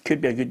 Yeah,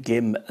 could be a good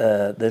game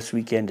this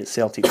weekend at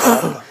Celtic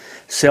Park.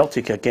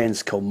 Celtic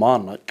against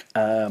Kilmarnock.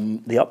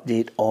 The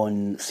update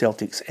on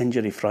Celtic's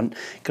injury front: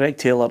 Greg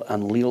Taylor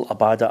and Liel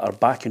Abada are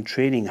back in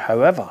training.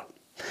 However,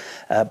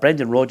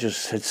 Brendan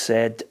Rodgers had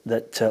said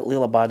that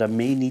Liel Abada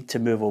may need to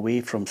move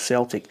away from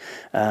Celtic.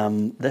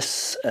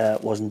 This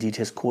was indeed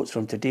his quotes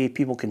from today.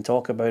 People can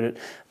talk about it,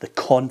 the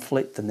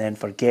conflict, and then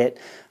forget.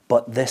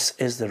 But this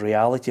is the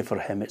reality for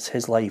him. It's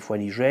his life. When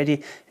he's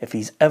ready, if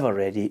he's ever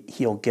ready,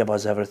 he'll give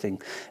us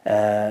everything.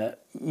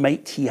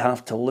 Might he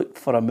have to look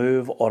for a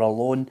move or a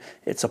loan?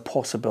 It's a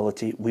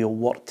possibility. We'll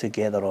work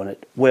together on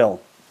it.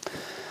 Well,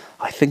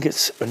 I think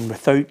it's, and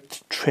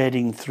without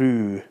treading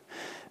through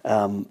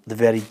the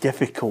very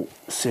difficult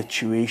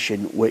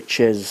situation which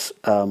is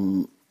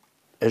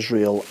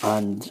Israel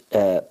and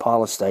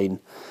Palestine,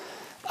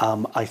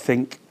 I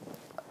think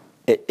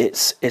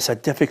it's a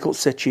difficult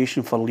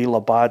situation for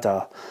Liel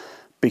Abada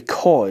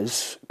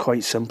because,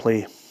 quite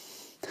simply,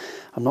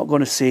 I'm not going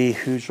to say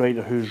who's right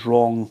or who's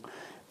wrong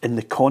in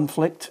the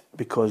conflict,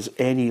 because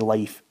any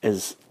life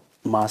is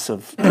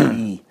massive to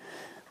me,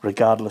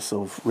 regardless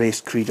of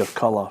race, creed or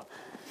colour.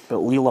 But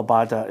Liel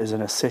Abada is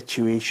in a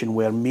situation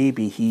where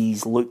maybe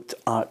he's looked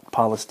at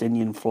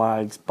Palestinian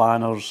flags,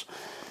 banners.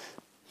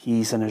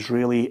 He's an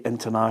Israeli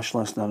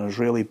internationalist and an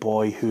Israeli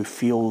boy who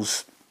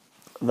feels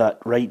that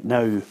right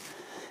now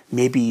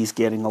maybe he's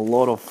getting a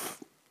lot of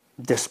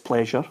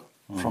displeasure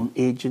from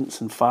agents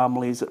and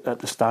families at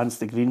the stance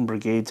the Green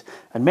Brigade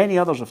and many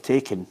others have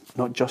taken,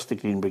 not just the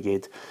Green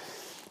Brigade.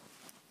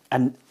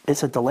 And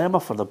it's a dilemma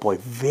for the boy,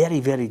 very,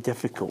 very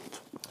difficult.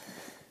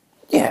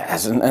 Yeah,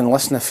 and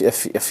listen,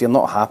 if you're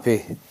not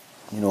happy,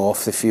 you know,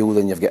 off the field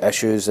and you've got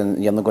issues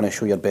and you're not going to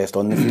show your best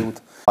on the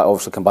field. I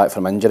obviously come back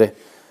from injury,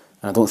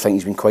 and I don't think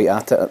he's been quite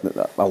at it.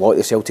 A lot of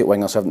the Celtic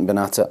wingers haven't been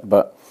at it,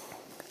 but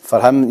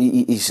for him,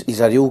 he's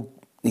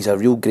a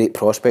real great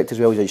prospect as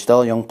well. He's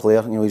still a young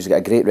player. You know, he's got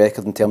a great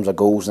record in terms of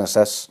goals and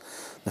assists.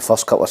 The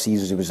first couple of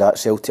seasons he was at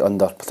Celtic,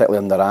 particularly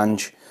under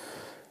Ange.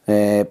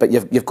 But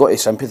you've got a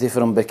sympathy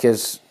for him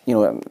because, you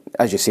know,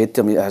 as you said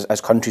to him,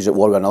 his country's at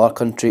war with another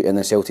country, and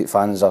the Celtic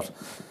fans are,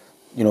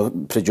 you know,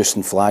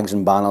 producing flags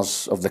and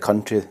banners of the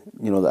country,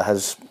 you know, that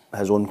his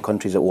own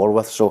country's at war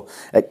with. So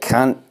it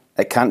can't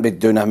be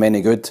doing him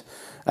any good.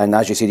 And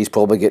as you said, he's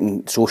probably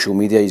getting social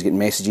media. He's getting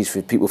messages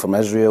from people from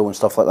Israel and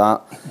stuff like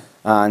that.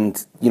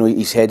 And you know,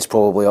 his head's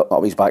probably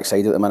up his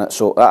backside at the minute.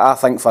 So I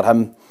think for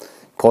him,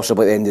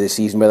 possibly at the end of the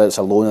season, whether it's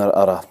a loan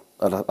or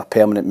a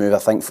permanent move, I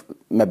think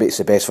maybe it's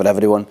the best for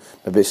everyone.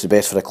 Maybe it's the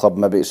best for the club.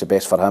 Maybe it's the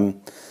best for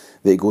him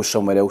that he goes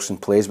somewhere else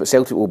and plays. But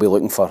Celtic will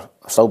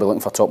still be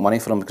looking for top money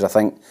for him, because I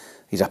think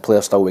he's a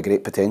player still with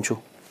great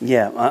potential.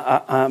 Yeah,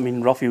 I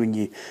mean,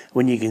 Ruffy,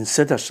 when you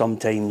consider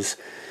sometimes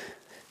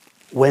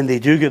when they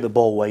do get the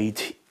ball wide,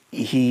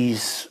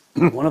 he's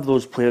one of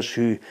those players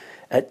who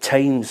at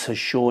times has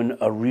shown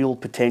a real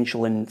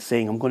potential in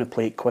saying, I'm going to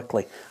play it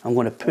quickly, I'm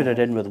going to put it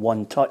in with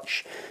one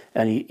touch.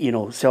 And you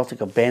know, Celtic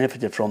have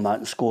benefited from that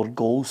and scored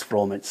goals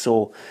from it,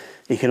 so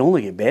he can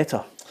only get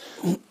better.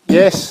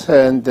 Yes,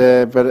 and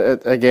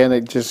but again,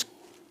 it just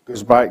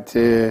goes back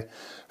to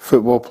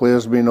football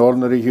players being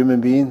ordinary human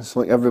beings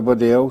like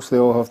everybody else. They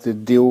all have to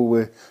deal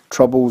with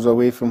troubles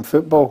away from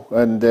football,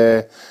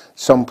 and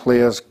some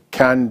players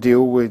can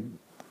deal with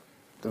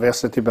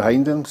diversity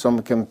behind them.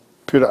 Some can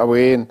put it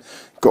away and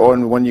go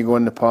on. When you go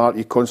in the park,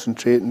 you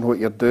concentrate on what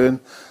you're doing,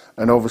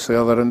 and obviously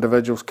other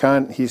individuals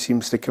can't. He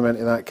seems to come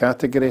into that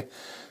category,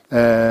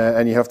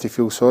 and you have to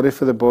feel sorry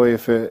for the boy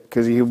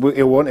because he'll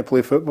want to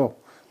play football.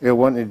 He'll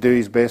want to do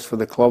his best for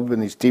the club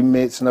and his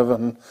teammates and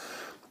everything.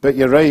 But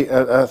you're right,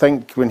 I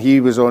think when he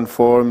was on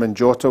form and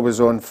Jota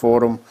was on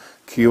form,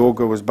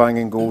 Kyogo was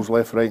banging goals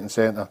left, right and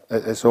centre.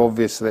 It's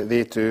obvious that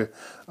they two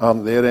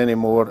aren't there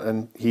anymore,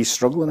 and he's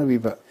struggling a wee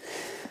bit.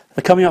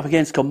 They're coming up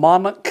against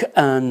Kilmarnock,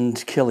 and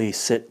Killie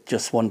sit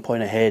just 1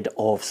 point ahead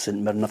of St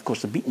Mirren. Of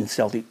course, they've beaten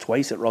Celtic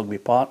twice at Rugby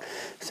Park.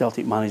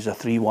 Celtic managed a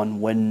 3-1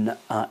 win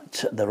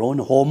at their own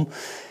home.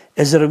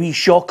 Is there a wee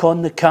shock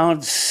on the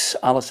cards?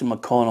 Alison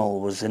McConnell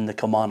was in the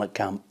Kilmarnock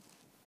camp.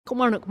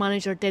 Kilmarnock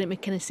manager Derek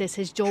McInnes says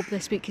his job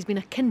this week has been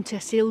akin to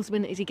a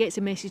salesman as he gets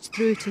a message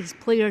through to his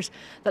players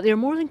that they are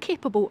more than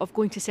capable of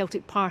going to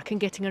Celtic Park and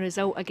getting a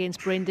result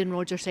against Brendan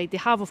Rodgers' side. They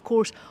have, of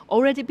course,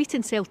 already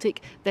beaten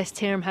Celtic this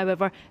term.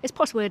 However, it's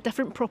possibly a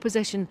different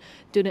proposition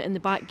doing it in the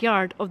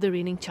backyard of the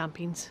reigning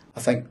champions. I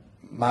think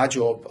my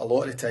job a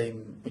lot of the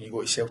time when you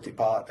go to Celtic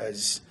Park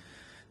is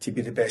to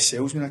be the best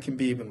salesman I can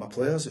be with my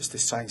players. It's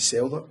to try and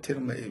sell that to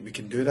them that we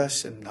can do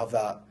this and have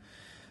that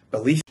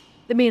belief.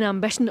 The main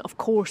ambition, of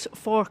course,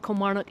 for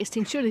Kilmarnock is to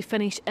ensure they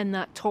finish in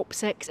that top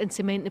six and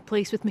cement the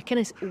place, with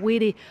McInnes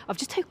wary of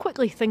just how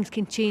quickly things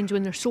can change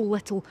when there's so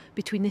little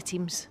between the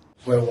teams.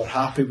 Well, we're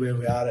happy where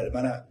we are at the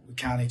minute. We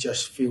can't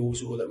just feel as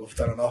though that we've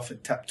done enough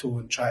and tiptoe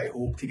and try to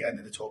hope to get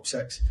into the top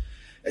six.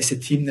 It's a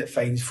team that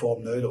finds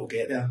form now that will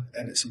get there,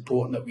 and it's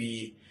important that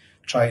we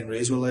try and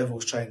raise our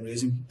levels, try and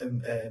raise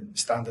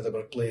standard of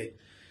our play,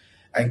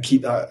 and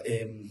keep that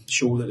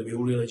shoulder that we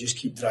will really just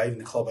keep driving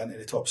the club into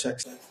the top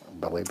six.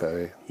 Billy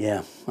Bowie.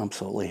 Yeah,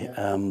 absolutely.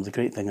 The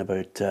great thing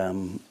about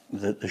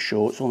the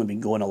show, it's only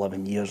been going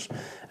 11 years,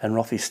 and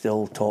Ruffy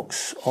still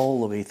talks all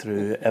the way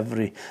through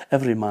every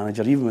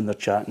manager, even when they're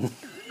chatting.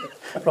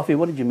 Ruffy,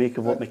 what did you make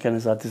of what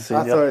McInnes had to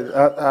say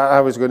there? I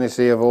was going to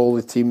say, of all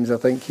the teams, I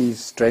think he's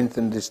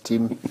strengthened his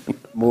team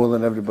more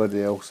than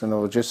everybody else. And I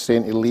was just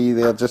saying to Lee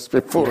there just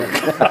before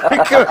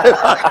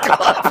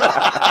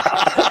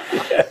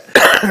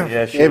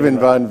yeah, sure, Evan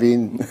Van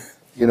Veen,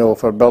 you know,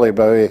 for Billy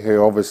Bowie,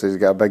 who obviously has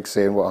got a big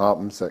say in what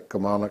happens at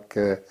Kilmarnock,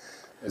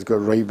 has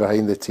got right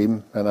behind the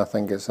team, and I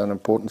think it's an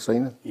important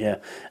signing. Yeah.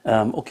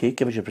 Okay,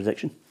 give us your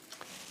prediction.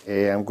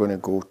 I'm going to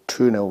go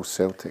 2-0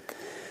 Celtic.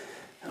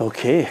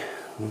 Okay.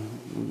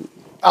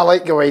 I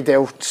like the way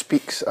Dale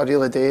speaks, I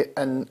really do,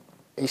 and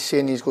he's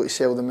saying he's got to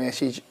sell the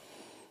message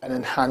and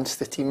enhance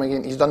the team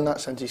again. He's done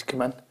that since he's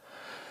come in,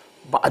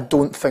 but I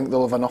don't think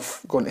they'll have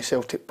enough going to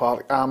Celtic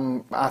Park.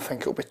 I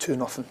think it'll be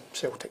 2-0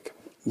 Celtic.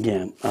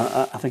 Yeah,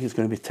 I think it's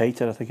going to be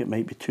tighter. I think it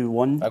might be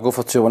 2-1. I go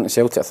for 2-1 to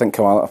Celtic. I think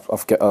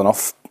I've got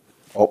enough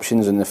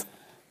options in the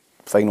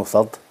final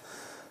third,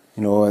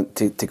 you know,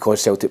 to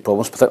cause Celtic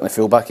problems, particularly in the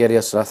full-back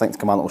area. So I think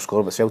Kilmarnock will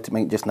score, but Celtic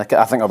might just nick it.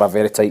 I think it'll be a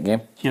very tight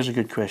game. Here's a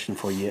good question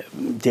for you,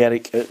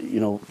 Derek. You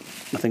know,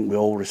 I think we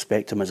all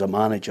respect him as a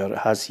manager.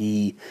 Has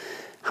he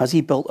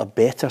built a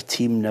better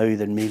team now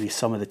than maybe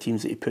some of the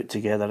teams that he put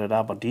together at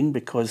Aberdeen?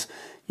 Because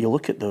you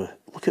look at the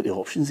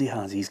options he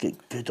has. He's got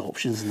good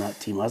options in that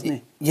team, hasn't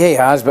he? Yeah, he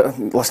has. But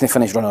listen, he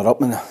finished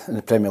runner-up in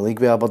the Premier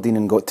League with Aberdeen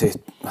and got to,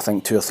 I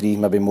think, 2 or 3,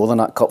 maybe more than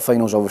that, cup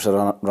finals. Obviously,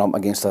 run up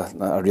against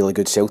a really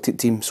good Celtic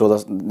team. So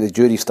the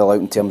jury's still out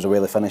in terms of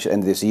where they finish at the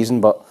end of the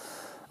season. But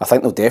I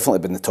think they'll definitely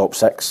be in the top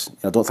 6. You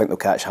know, I don't think they'll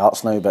catch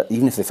Hearts now. But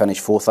even if they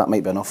finish 4th, that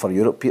might be enough for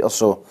Europe, Peter.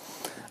 So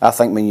I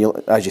think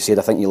as you said,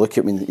 I think you look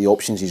at the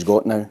options he's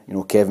got now. You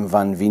know, Kevin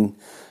Van Veen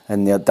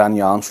and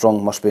Daniel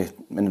Armstrong must be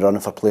in the running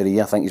for Player of the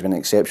Year. I think he's been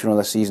exceptional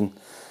this season,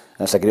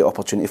 and it's a great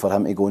opportunity for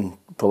him to go and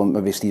probably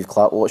maybe Steve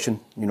Clark watching.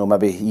 You know,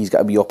 maybe he's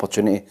got a wee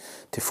opportunity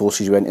to force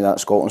his way into that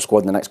Scotland squad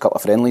in the next couple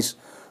of friendlies.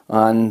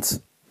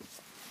 And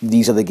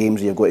these are the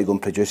games where you've got to go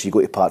and produce. You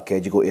go to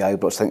Parkhead, you go to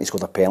Ibrox. I think he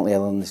scored a penalty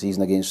earlier in the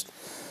season against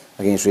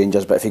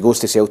Rangers. But if he goes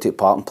to Celtic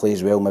Park and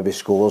plays well, maybe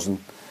scores, and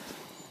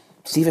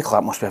Stevie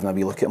Clark must be having a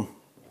wee look at him.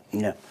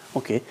 Yeah,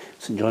 okay.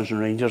 St Johnstone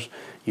Rangers,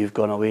 you've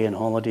gone away on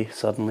holiday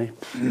suddenly,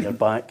 you're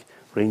back.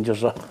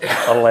 Rangers are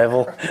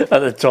level at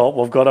the top.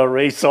 We've got a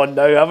race on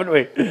now, haven't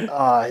we?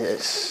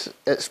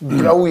 It's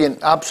brilliant,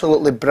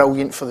 absolutely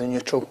brilliant for the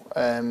neutral.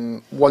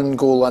 1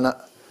 goal in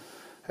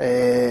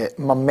it.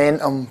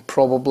 Momentum,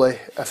 probably,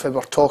 if we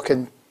were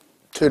talking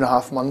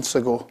 2.5 months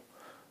ago,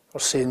 we're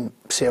saying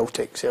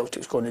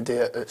Celtic's going to do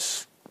it.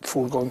 It's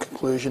foregone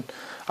conclusion.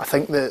 I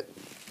think that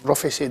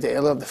Ruffy said it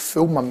earlier, the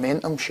full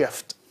momentum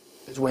shift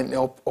has went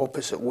the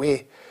opposite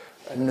way,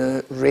 and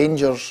the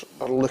Rangers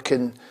are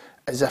looking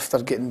as if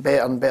they're getting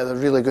better and better. They're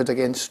really good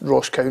against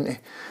Ross County,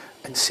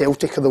 and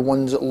Celtic are the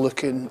ones that are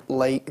looking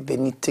like they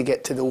need to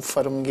get to the Old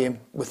Firm game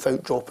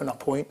without dropping a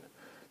point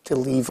to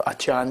leave a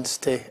chance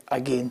to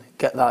again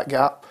get that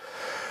gap.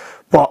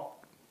 But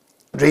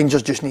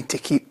Rangers just need to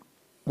keep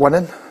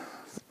winning.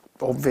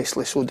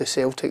 Obviously so does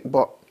Celtic,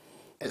 but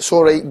it's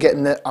alright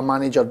getting a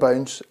manager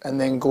bounce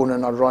and then going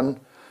on a run.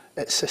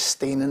 It's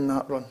sustaining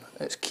that run.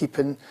 It's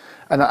keeping,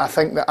 and I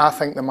think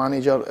the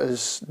manager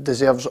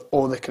deserves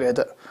all the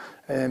credit.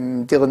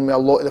 Dealing with a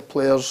lot of the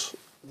players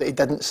that he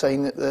didn't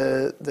sign at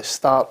the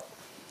start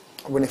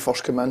when he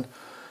first came in,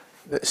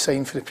 that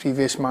signed for the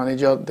previous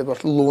manager, they were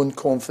low in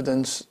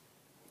confidence.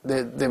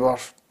 They were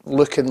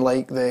looking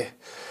like they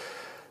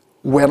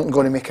weren't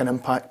going to make an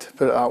impact,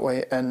 put it that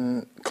way.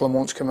 And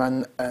Clement's come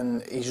in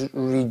and he's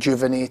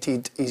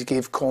rejuvenated, he's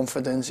gave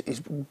confidence, he's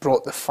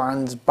brought the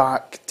fans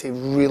back to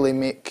really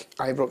make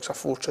Ibrox a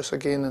fortress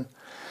again.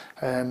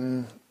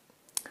 And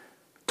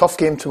tough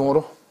game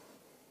tomorrow,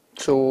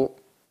 so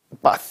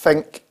but I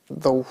think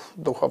they'll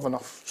have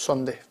enough.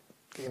 Sunday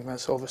game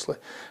is obviously.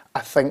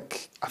 I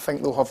think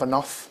they'll have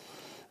enough.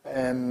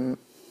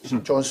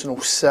 Johnstone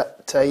will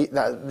sit tight.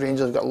 That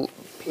Rangers got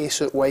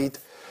pace out wide,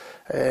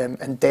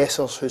 and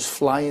Dessers, who's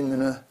flying, you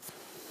know.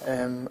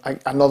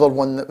 Another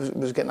one that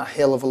was getting a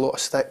hell of a lot of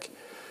stick.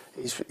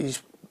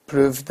 He's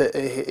proved that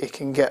he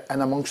can get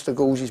in amongst the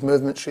goals. His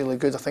movement's really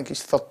good. I think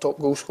he's third top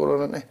goal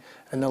scorer, isn't he,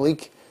 in the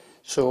league?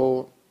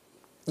 So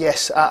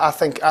yes, I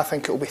think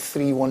it'll be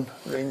 3-1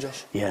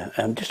 Rangers. Yeah,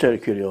 just out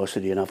of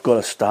curiosity, and I've got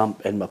a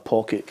stamp in my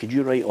pocket. Could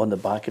you write on the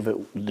back of it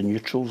the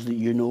neutrals that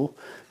you know?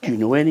 Do you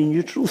know any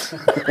neutrals? No.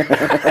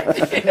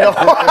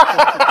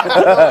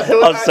 I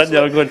was sitting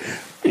there going,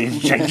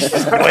 he's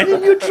jinxed. Any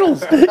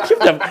neutrals?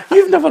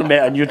 You've never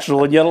met a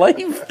neutral in your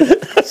life.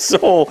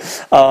 So,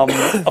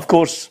 of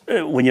course,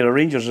 when you're a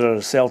Rangers or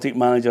a Celtic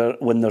manager,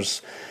 when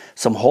there's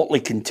some hotly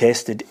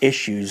contested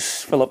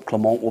issues, Philippe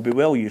Clement will be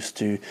well used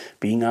to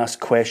being asked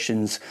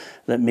questions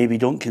that maybe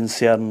don't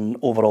concern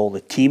overall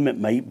the team. It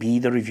might be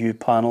the review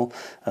panel,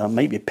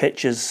 might be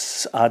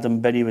pitches. Adam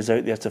Binney was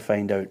out there to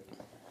find out.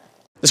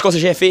 The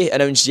Scottish FA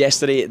announced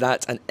yesterday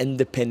that an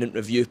independent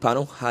review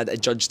panel had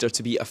adjudged there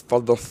to be a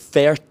further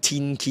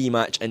 13 key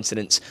match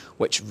incidents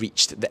which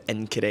reached the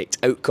incorrect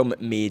outcome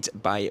made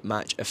by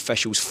match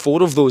officials.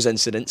 4 of those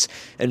incidents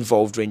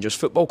involved Rangers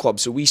Football Club.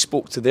 So we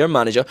spoke to their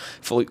manager,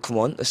 Philippe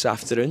Clement, this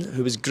afternoon,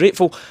 who was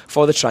grateful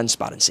for the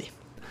transparency.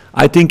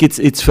 I think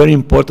it's very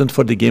important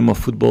for the game of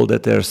football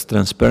that there's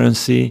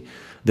transparency,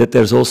 that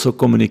there's also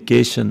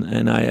communication,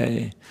 and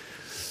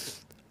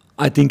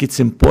I think it's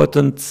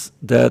important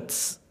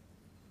that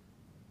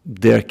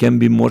there can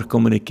be more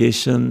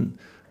communication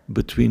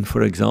between,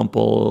 for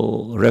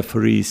example,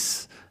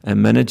 referees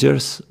and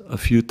managers a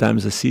few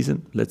times a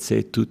season, let's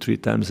say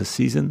 2-3 times a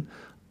season,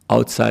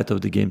 outside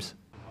of the games.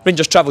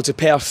 Rangers travel to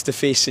Perth to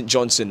face St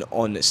Johnstone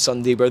on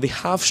Sunday, where they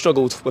have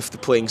struggled with the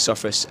playing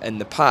surface in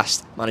the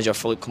past. Manager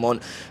Philippe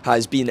Clement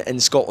has been in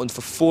Scotland for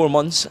 4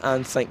 months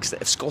and thinks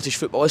that if Scottish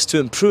football is to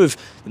improve,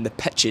 then the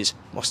pitches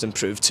must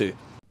improve too.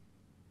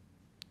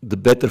 The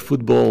better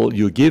football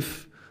you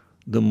give,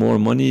 the more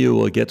money you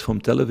will get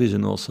from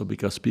television also,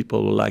 because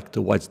people will like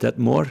to watch that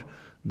more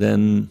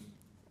than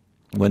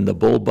when the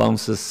ball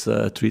bounces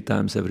 3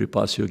 times every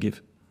pass you give,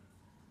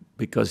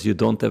 because you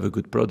don't have a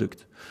good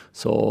product.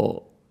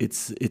 So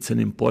it's an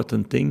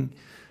important thing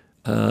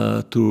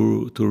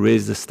to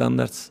raise the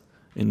standards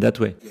in that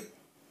way.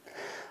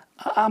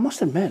 I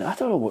must admit, I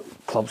don't know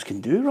what clubs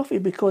can do,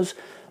 Ruffy, because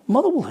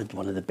Motherwell had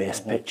one of the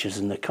best pitches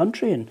in the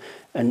country,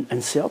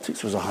 and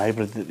Celtic's was a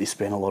hybrid that they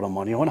spent a lot of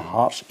money on.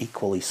 Hearts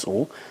equally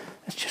so.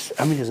 It's just,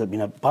 I mean, has it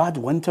been a bad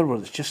winter where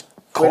it's just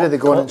Where are they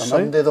going on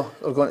Sunday though?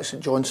 They're going to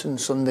St Johnstone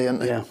Sunday, aren't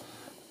they? Yeah.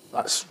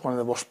 That's one of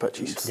the worst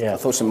pitches. Yeah. I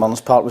thought St Mirren's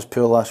Park was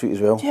poor last week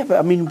as well. Yeah, but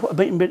I mean,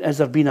 has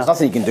there been There's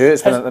nothing you can do.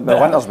 It's been the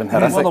winter's been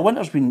horrific. Well,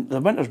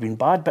 the winter's been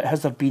bad, but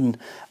has there been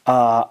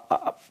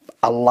a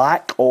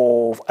lack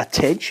of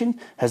attention?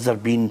 Has there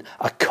been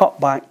a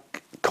cutback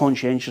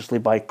conscientiously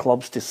by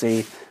clubs to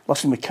say,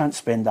 listen, we can't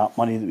spend that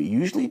money that we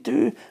usually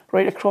do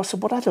right across the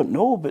board? I don't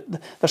know, but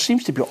there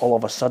seems to be all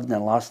of a sudden in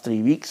the last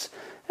 3 weeks,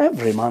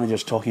 every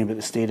manager's talking about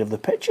the state of the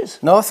pitches.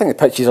 No, I think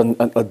the pitches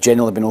have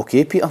generally been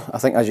okay, Peter. I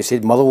think, as you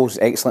said, Motherwell's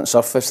excellent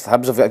surface.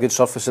 Hibs have got a good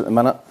surface at the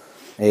minute.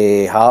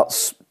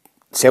 Hearts,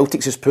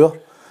 Celtic's is poor.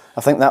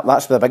 I think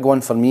that's the big one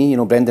for me. You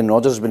know, Brendan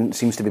Rodgers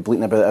seems to be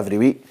bleating about it every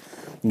week.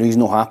 You know, he's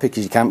not happy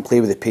because you can't play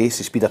with the pace,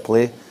 the speed of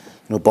play.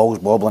 You know, balls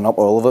wobbling up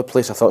all over the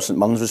place. I thought St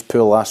Mirren's was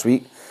poor last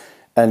week.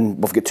 And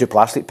we've got 2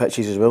 plastic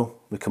pitches as well,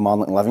 with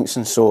Kilmarnock and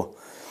Livingston. So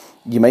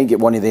you might get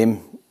one of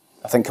them.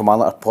 I think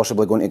Kilmarnock are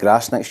possibly going to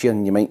grass next year,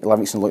 and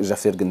Livingston look as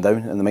if they're going down,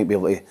 and they might be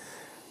able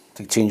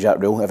to change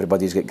that rule.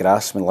 Everybody's got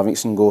grass when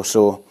Livingston go.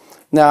 So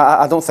no,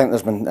 I don't think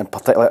there's been, in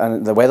particular,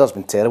 and the weather's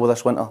been terrible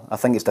this winter. I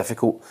think it's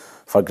difficult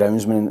for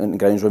groundsmen and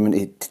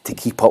groundswomen to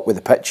keep up with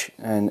the pitch,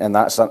 and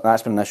that's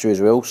been an issue as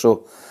well.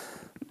 So,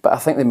 but I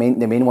think the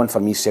main one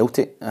for me is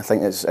Celtic. I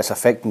think it's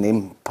affecting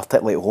them,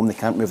 particularly at home. They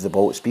can't move the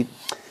ball at speed.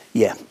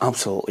 Yeah,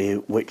 absolutely.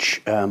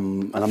 Which,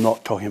 and I'm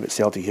not talking about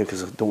Celtic here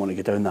because I don't want to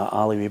go down that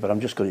alleyway, but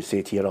I'm just going to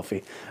say to you,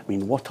 Ruffy, I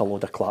mean, what a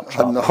load of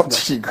claptrap.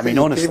 I mean,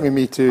 honestly.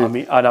 Me too. I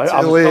mean, I was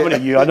coming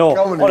at you, I know.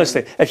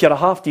 Honestly, if you're a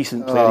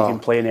half-decent player, you can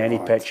play in any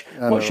pitch.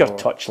 What's your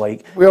touch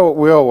like? We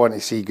all want to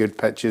see good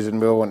pitches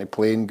and we all want to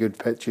play in good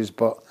pitches,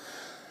 but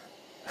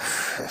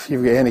if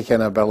you've got any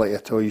kind of ability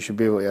at all, you should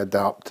be able to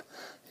adapt,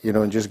 you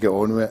know, and just get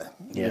on with it,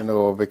 you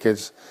know,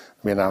 because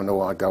I mean, I know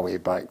I go way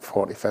back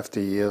 40,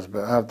 50 years,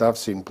 but I've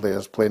seen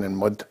players playing in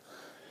mud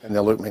and they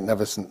look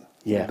magnificent.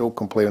 Yeah. Don't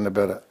complain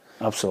about it.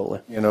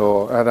 Absolutely. You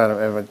know, I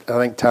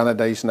think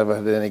Tannadice never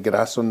had any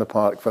grass on the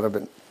park for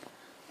about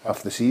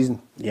half the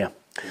season. Yeah.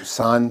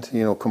 Sand,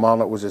 you know,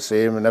 Kilmarnock was the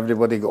same, and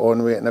everybody got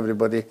on with it, and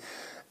everybody,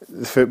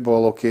 the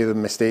football, okay, the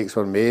mistakes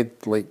were made,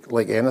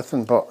 like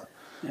anything, but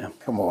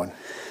come on.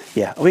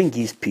 Yeah, I wouldn't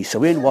give peace. I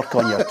wouldn't work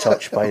on your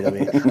touch, by the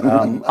way.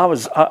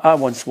 I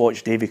once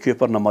watched Davy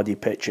Cooper on a muddy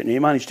pitch, and he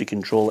managed to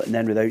control it, and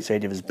then with the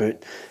outside of his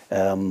boot,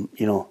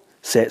 you know,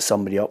 set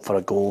somebody up for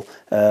a goal.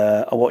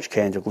 I watched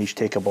Ken Dalglish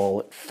take a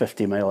ball at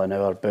 50 mile an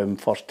hour, boom,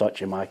 first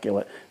touch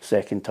immaculate,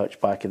 second touch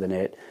back of the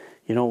net.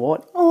 You know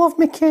what? I love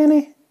me,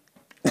 Kenny.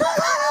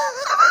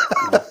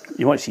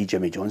 You want to see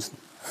Jimmy Johnstone?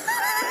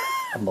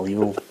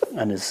 Unbelievable.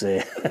 And as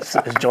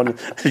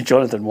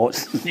Jonathan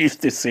Watson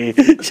used to say,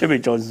 Jimmy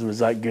Johnstone was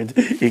that good,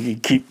 he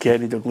could keep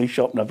Kenny Dalglish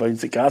up in a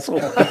bouncy castle.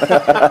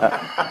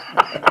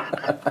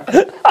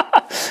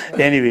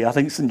 Anyway, I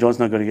think St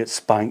Johnstone are going to get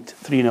spanked.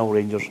 3-0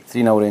 Rangers.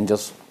 3-0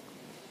 Rangers.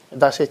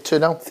 Did I say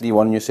 2-0?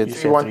 3-1 you said. You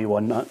said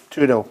 3-1, that.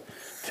 2-0.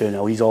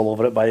 2-0, he's all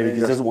over it by the way,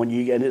 because he doesn't want you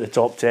to get into the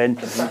top 10.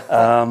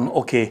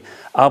 Okay,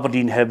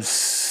 Aberdeen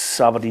Hibs,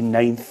 Aberdeen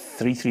 9th,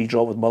 3-3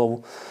 draw with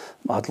Motherwell.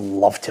 I'd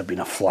love to have been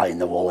a fly in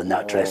the wall in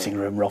that dressing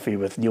room, Ruffy,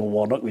 with Neil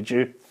Warnock, would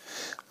you?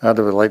 I'd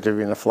have liked to have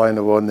been a fly in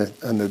the wall on the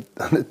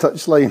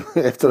touchline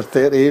after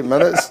 38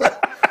 minutes.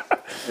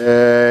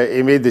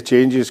 He made the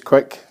changes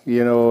quick,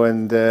 you know,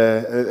 and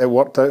it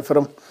worked out for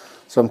him.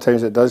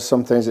 Sometimes it does,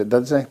 sometimes it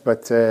doesn't.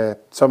 But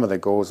some of the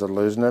goals are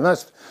losing, and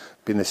that's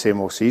been the same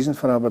all season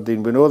for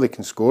Aberdeen. We know they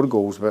can score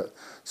goals, but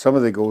some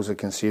of the goals they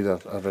concede are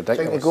ridiculous. I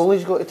think the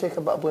goalie's got to take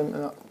a bit of blame for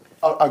that.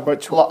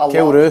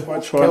 Kilrue.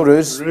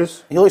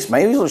 He looks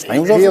smiles.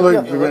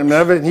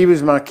 Whenever he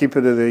was my keeper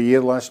of the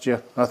year last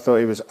year, I thought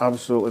he was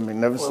absolutely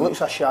magnificent. Well, it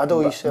looks a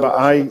shadow.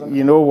 But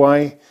you know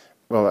why?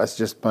 Well, that's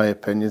just my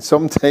opinion.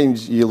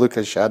 Sometimes you look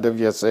a shadow of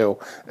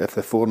yourself if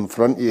the four in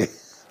front of you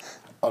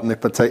aren't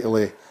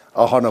particularly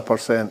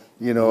 100%.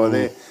 You know,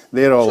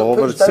 they're all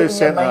over. It's too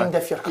centre.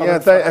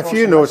 If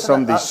you know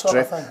somebody's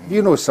strength,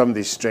 you know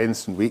somebody's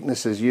strengths and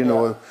weaknesses. You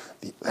know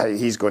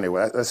he's going to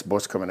win. This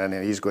boss coming in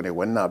and he's going to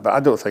win that. But I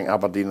don't think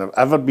Aberdeen have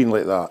ever been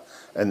like that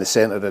in the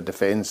centre of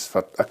defence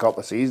for a couple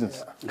of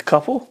seasons. A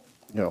couple?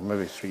 You know,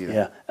 maybe 3.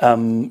 Yeah.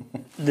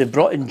 They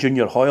brought in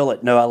Junior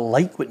Hoylett. Now I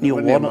like what Neil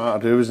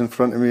Warnock. Who was in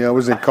front of me? I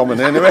wasn't coming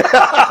anyway.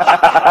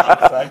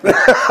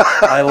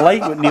 I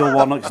like what Neil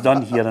Warnock's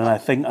done here, and I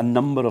think a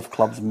number of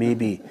clubs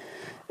maybe,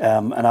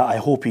 and I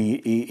hope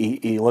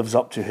he lives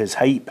up to his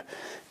hype.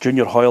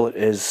 Junior Hoylett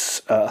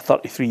is a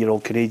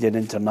 33-year-old Canadian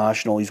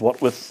international. He's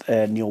worked with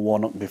Neil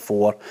Warnock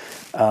before,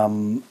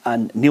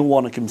 and Neil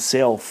Warnock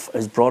himself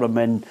has brought him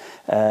in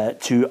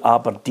to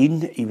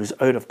Aberdeen. He was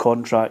out of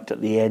contract at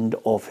the end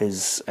of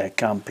his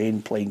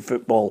campaign playing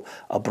football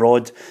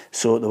abroad,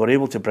 so they were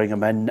able to bring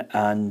him in,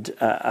 and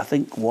I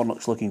think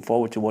Warnock's looking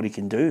forward to what he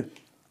can do.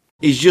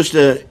 He's just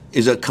a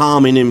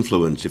calming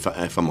influence, if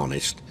I'm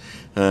honest.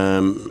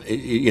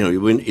 You know,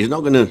 he's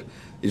not going to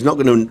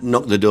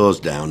knock the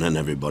doors down on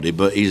everybody,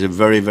 but he's a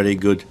very, very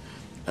good.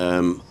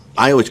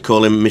 I always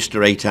call him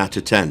Mr. 8 out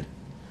of 10,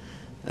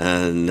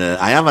 and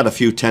I have had a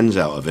few 10s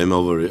out of him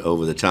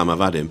over the time I've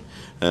had him.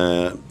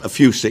 A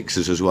few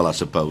 6s as well, I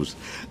suppose.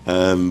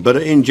 But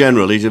in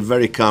general, he's a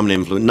very calming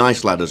influence.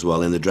 Nice lad as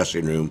well in the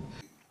dressing room.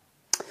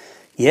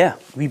 Yeah,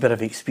 wee bit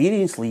of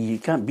experience, Lee. You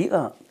can't beat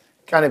that.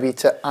 Can't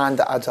beat it, and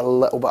it adds a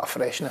little bit of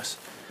freshness.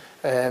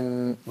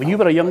 When you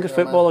were a younger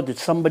footballer, did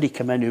somebody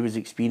come in who was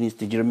experienced?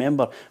 Did you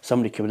remember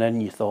somebody coming in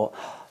and you thought,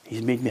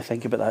 he's made me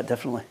think about that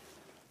differently?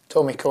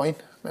 Tommy Coyne.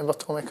 Remember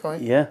Tommy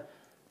Coyne? Yeah.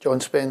 John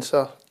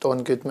Spencer,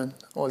 Don Goodman,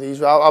 all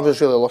these. I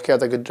was really lucky, I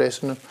had a good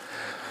dressing room.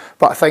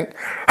 But I think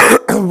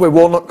with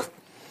Warnock,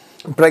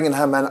 bringing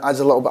him in adds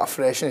a little bit of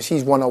freshness.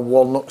 He's one of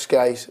Warnock's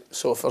guys,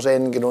 so if there's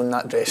anything going on in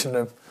that dressing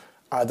room,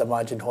 I'd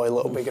imagine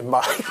Hoylett will be going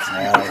back.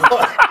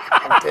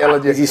 I'm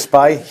telling you. Is he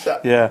spy?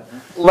 Yeah.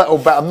 Little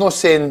bit. I'm not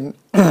saying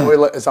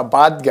Hoylett is a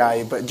bad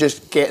guy, but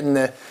just getting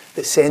the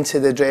sense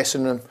of the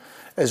dressing room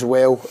as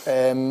well.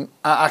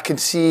 I can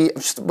see,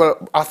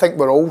 I think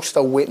we're all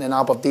still waiting in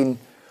Aberdeen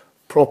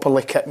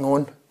properly kicking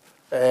on.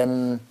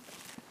 They've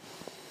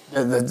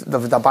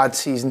had a bad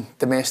season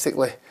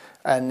domestically,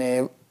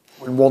 and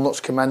when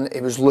Warnock's come in,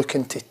 he was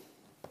looking to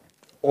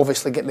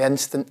obviously get the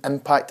instant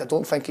impact. I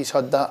don't think he's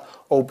had that,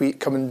 albeit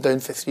coming down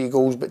for 3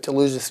 goals, but to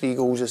lose the 3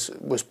 goals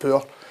was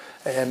poor.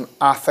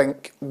 I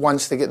think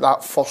once they get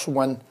that first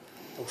win,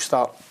 they'll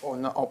start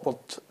on that upward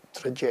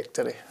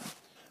trajectory.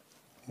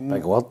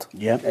 Big word.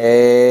 Yeah.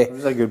 It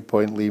was a good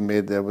point Lee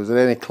made there. Was there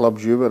any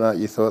clubs you were at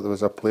you thought there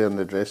was a player in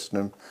the dressing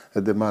room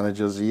at the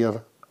manager's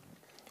ear?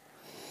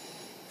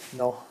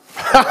 No.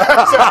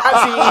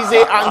 That's the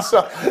easy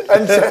answer.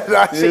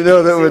 You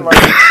know that would.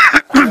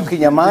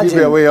 Can you imagine? You'd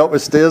be away up the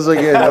stairs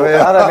again. I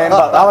remember.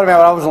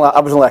 I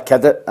was only a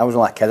kid at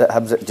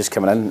Hibs, just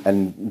coming in,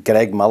 and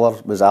Greg Miller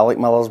was Alec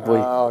Miller's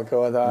boy. Oh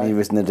God! And he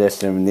was in the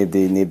dressing room, and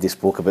nobody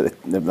spoke about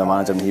the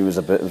manager, and he was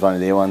one of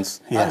the ones.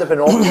 Yeah. That'd have been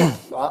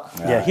awkward.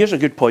 Yeah. Here's a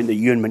good point that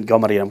Ewan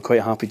Montgomery. I'm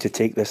quite happy to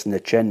take this in the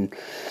chin.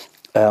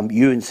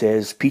 Ewan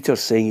says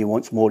Peter's saying he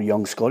wants more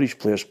young Scottish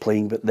players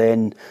playing, but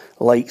then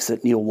likes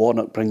that Neil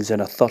Warnock brings in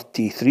a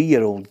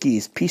 33-year-old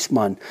Gaze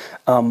Peaceman.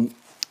 I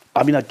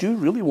mean, I do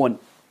really want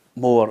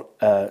more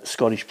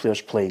Scottish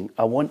players playing.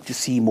 I want to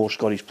see more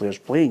Scottish players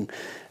playing.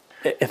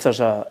 If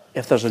there's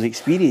an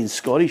experienced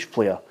Scottish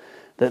player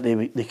that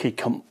they could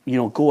come,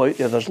 go out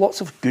there. There's lots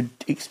of good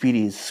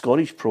experienced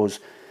Scottish pros.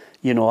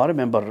 I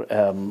remember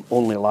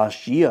only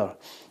last year,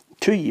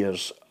 2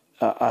 years,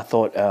 I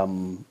thought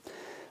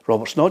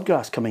Robert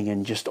Snodgrass coming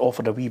in just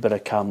offered a wee bit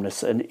of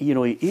calmness, and you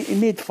know he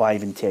made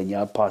 5 and 10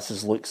 yard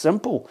passes look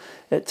simple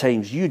at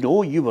times. You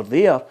know, you were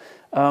there.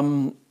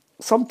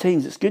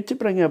 Sometimes it's good to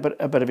bring a bit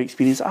of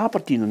experience.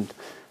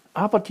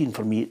 Aberdeen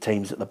for me at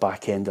times at the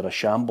back end are a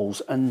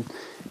shambles, and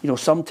you know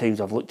sometimes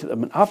I've looked at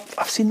them and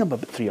I've seen them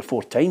about 3 or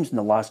 4 times in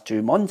the last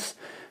 2 months,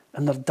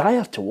 and they're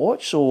dire to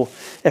watch. So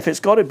if it's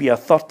got to be a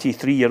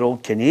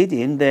 33-year-old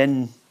Canadian,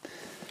 then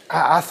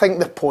I think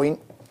the point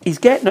he's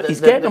getting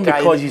them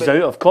because he's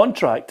out of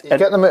contract. He's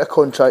getting them out of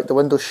contract. The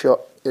window's shut.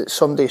 It's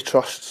somebody he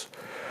trusts.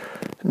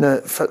 Now,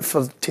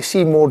 to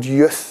see more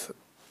youth,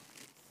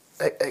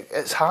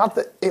 it's hard.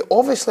 He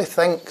obviously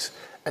thinks,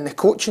 and the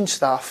coaching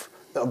staff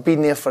that have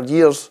been there for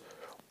years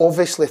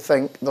obviously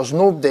think there's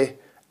nobody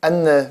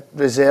in the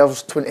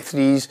reserves,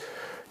 23s,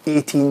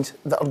 18s,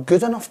 that are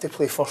good enough to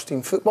play first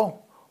team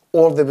football,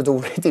 or they would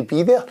already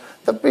be there.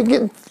 They've been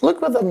getting,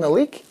 look where they're in the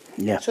league.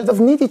 Yeah. So they've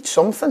needed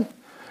something.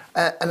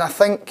 And I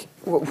think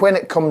when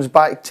it comes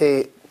back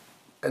to,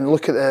 and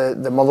look at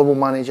the Motherwell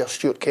manager,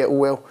 Stuart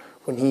Kettlewell,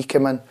 when he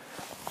came in,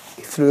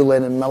 he threw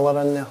Lennon Miller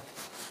in there,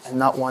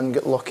 and that one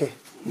got lucky.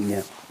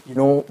 Yeah. You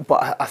know,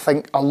 but I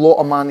think a lot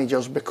of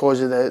managers,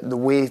 because of the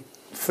way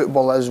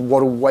football is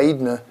worldwide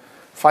now,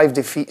 5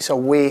 defeats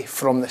away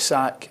from the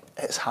sack,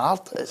 it's hard.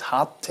 It's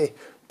hard to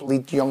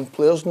bleed young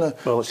players now.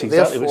 Well, it's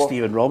exactly what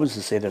Stephen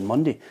Robinson said on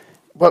Monday.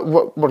 But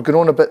we're going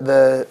on about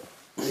the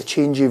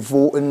change of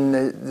voting,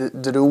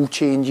 the rule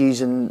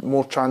changes and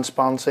more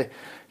transparency.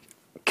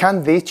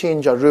 Can they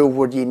change a rule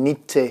where you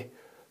need to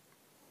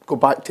go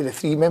back to the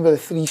 3? Remember the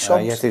 3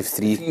 subs? You have to have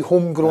 3. 3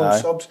 homegrown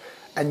subs.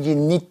 And you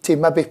need to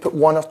maybe put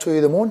 1 or 2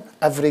 of them on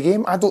every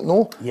game. I don't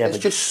know. Yeah, it's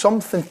just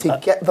something to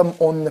get them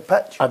on the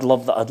pitch. I'd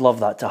love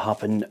that to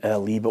happen,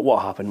 Lee. But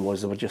what happened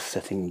was they were just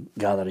sitting,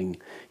 gathering.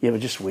 Yeah, we're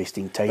just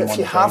wasting time. But if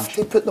you have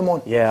to put them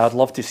on, yeah, I'd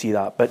love to see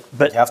that. But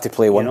you have to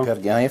play one per.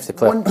 Yeah, you have to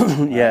play.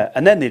 Yeah,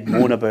 and then they'd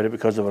moan about it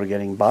because they were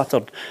getting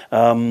battered.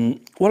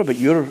 What about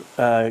your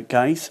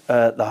guys,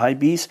 the High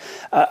Bs?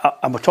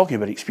 And we're talking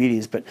about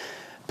experience, but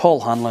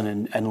Paul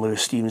Hanlon and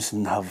Lewis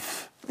Stevenson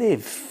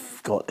they've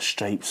got the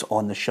stripes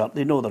on the shirt.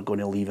 They know they're going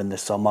to leave in the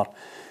summer.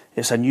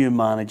 It's a new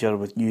manager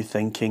with new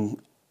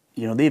thinking.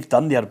 You know, they've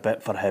done their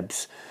bit for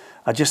Hibs.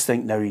 I just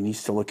think now he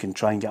needs to look and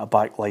try and get a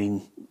back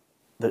line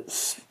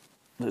that's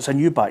a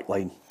new back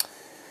line.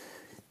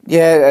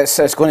 Yeah,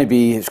 it's going to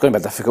be a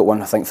difficult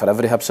one, I think, for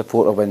every Hibs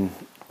supporter when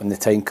the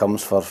time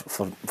comes for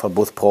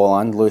both Paul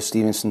and Lewis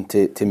Stevenson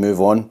to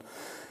move on.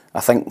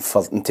 I think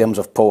in terms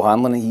of Paul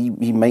Hanlon,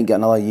 he might get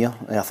another year.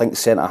 I think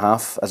centre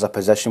half is a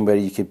position where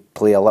you could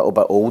play a little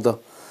bit older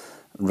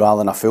rather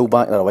than a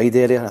full-back or a wide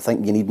area. I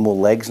think you need more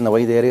legs in the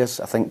wide areas.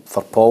 I think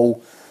for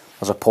Paul,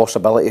 there's a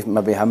possibility of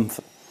maybe him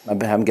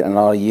getting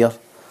another year.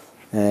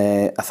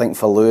 I think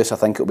for Lewis, I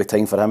think it'll be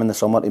time for him in the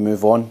summer to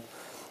move on.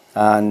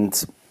 And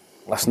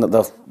listen,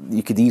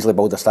 you could easily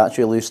build a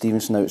statue of Lewis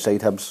Stevenson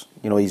outside Hibs.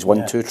 You know, he's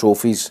won 2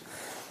 trophies,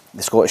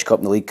 the Scottish Cup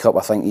and the League Cup.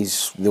 I think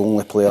he's the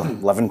only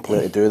living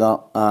player to do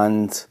that.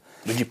 And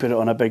would you put it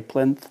on a big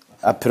plinth?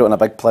 I'd put it on a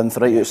big plinth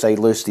right outside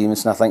Lewis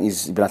Stevenson. I think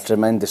he's been a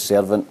tremendous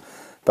servant,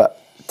 but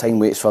time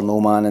waits for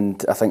no man,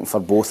 and I think for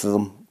both of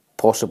them,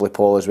 possibly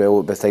Paul as well,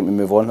 it'll be time to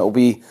move on. It'll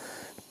be,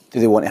 do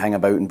they want to hang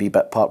about and be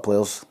bit part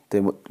players,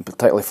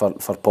 particularly for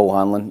Paul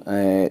Hanlon,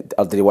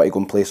 or do they want to go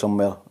and play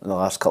somewhere in the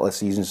last couple of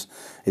seasons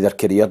of their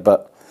career?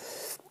 But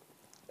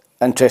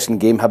interesting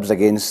game, Hibs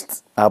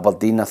against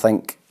Aberdeen. I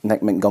think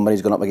Nick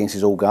Montgomery's gone up against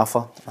his old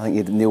gaffer. I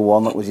think Neil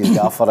Warnock was his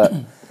gaffer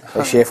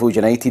at Sheffield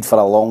United for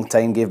a long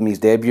time, gave him his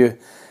debut.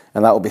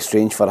 And that will be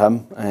strange for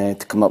him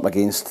to come up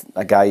against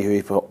a guy who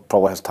he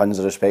probably has tons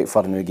of respect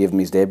for and who gave him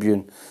his debut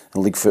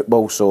in league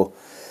football. So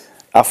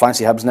I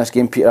fancy Hibs in this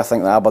game, Peter. I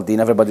think that Aberdeen,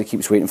 everybody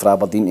keeps waiting for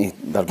Aberdeen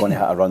they're going to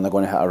hit a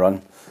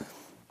run,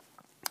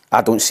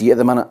 I don't see it at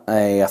the minute.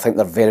 I think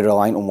they're very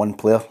reliant on one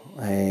player,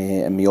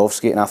 in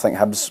Miovski, and I think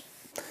Hibs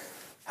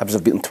have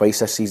beaten them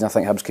twice this season. I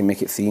think Hibs can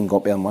make it 3 and go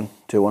up beyond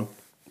 2-1.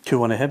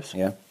 2-1 of Hibs?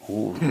 Yeah.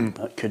 Oh,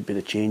 that could be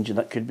the change, and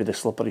that could be the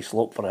slippery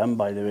slope for him,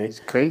 by the way. He's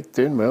quite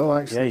doing well,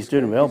 actually. Yeah, he's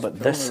doing well, but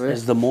this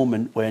is the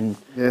moment when...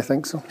 Yeah, I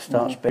think so.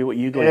 Starts by what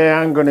you going? Yeah,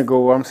 I'm going to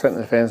go. I'm sitting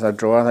on the fence, a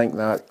draw. I think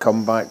that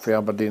comeback for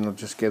Aberdeen will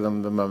just give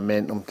them the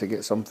momentum to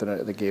get something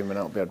out of the game, and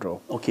it'll be a draw.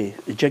 Okay,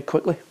 the jig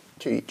quickly.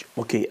 2 each.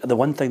 Okay, the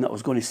one thing that I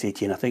was going to say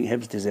to you, and I think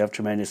Hibs deserve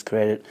tremendous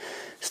credit,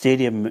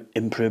 stadium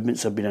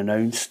improvements have been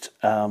announced,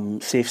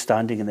 safe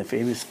standing in the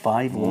famous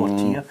 5 lower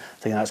tier. I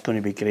think that's going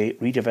to be great.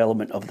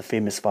 Redevelopment of the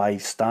famous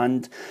 5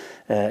 stand.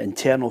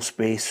 Internal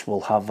space will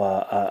have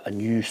a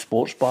new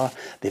sports bar.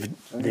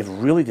 They've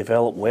really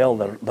developed well.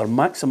 They're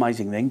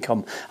maximising the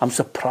income. I'm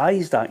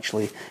surprised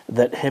actually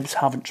that Hibs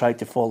haven't tried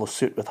to follow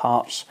suit with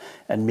Hearts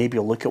and maybe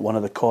look at one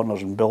of the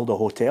corners and build a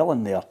hotel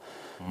in there.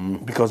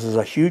 Because there's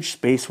a huge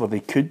space where they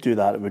could do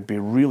that. It would be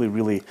really,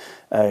 really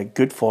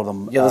good for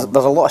them. Yeah,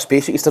 there's a lot of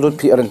space at Easter Road,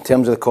 Peter, in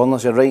terms of the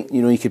corners. You're right.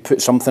 You know, you could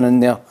put something in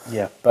there.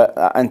 Yeah. But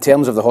in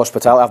terms of the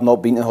hospitality, I've not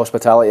been to the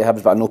hospitality at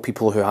Hibs, but I know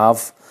people who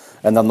have.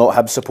 and they're not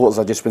Hibs supporters.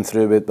 I just went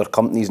through with their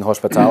companies and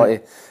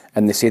hospitality,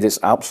 and they said it's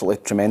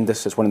absolutely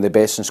tremendous. It's one of the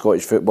best in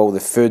Scottish football. The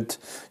food,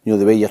 you know,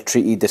 the way you're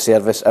treated, the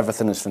service,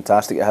 everything is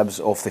fantastic at Hibs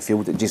off the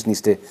field. It just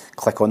needs to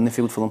click on the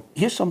field for them.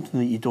 Here's something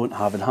that you don't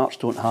have, and Hearts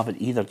don't have it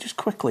either. Just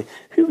quickly,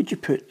 who would you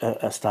put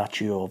a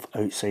statue of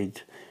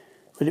outside?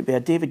 Would it be a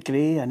David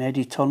Gray, an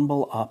Eddie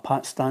Turnbull, a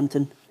Pat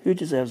Stanton? Who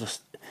deserves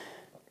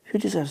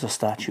a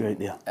statue out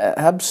there?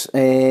 Hibs,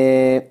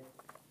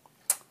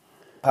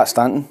 Pat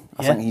Stanton.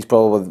 I think he's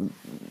probably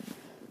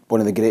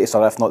one of the greatest,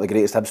 or if not the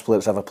greatest Hibs player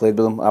that's ever played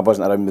with him. I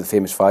wasn't around with the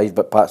famous five,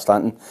 but Pat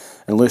Stanton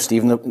and Lewis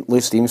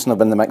Stevenson have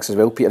been in the mix as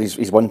well. Peter,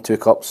 he's won 2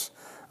 cups.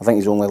 I think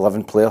he's the only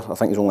living player. I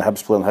think he's the only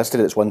Hibs player in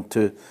history that's won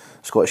 2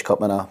 Scottish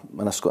Cup and a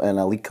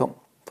League Cup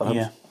for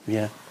Hibs.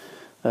 Yeah.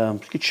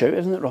 It's a good shout,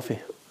 isn't it, Ruffy?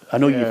 I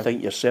know you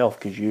think yourself,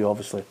 because you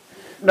obviously...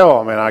 No,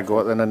 I mean, I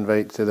got an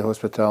invite to the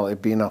hospitality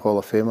being a Hall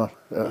of Famer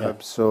at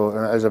Hibs, so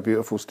and it is a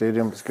beautiful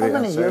stadium. It's great. How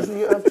many years were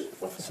you at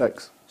Hibs?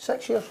 6.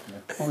 6 years.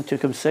 Only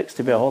took him 6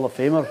 to be a Hall of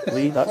Famer.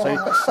 Lee, that's how.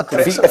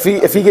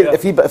 If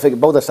he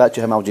build a statue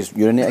of him, I'll just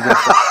urinate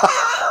against it.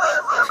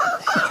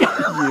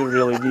 You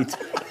really need.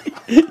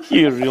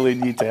 You really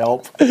need to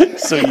help.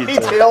 So you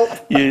need help.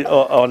 You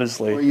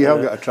honestly. Well, you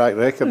have got a track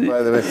record,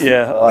 by the way.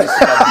 Yeah,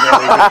 that's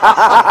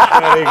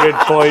a very good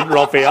point,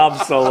 Robbie.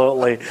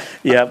 Absolutely.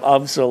 Yeah,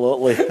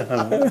 absolutely.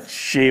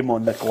 Shame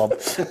on the club.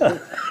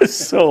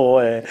 So,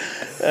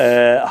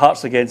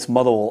 Hearts against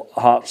Motherwell.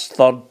 Hearts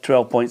third,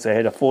 12 points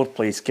ahead of 4th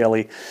place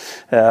Kelly.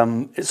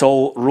 It's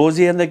all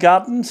rosy in the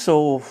garden,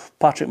 so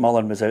Patrick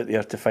Mullen was out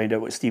there to find out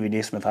what Stevie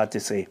Naismith had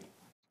to say.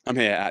 I'm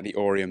here at the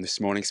Orium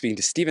this morning speaking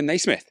to Stephen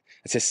Naismith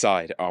as his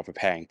side are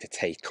preparing to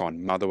take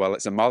on Motherwell.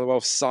 It's a Motherwell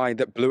side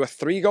that blew a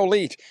 3-goal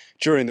lead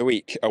during the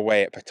week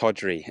away at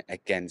Pittodrie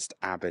against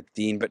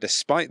Aberdeen. But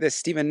despite this,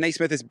 Stephen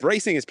Naismith is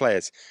bracing his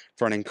players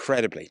for an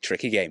incredibly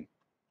tricky game.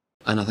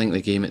 And I think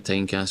the game at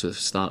Tynecastle at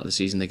the start of the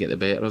season they get the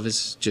better of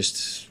is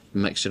just a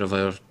mixture of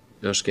our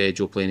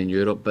schedule playing in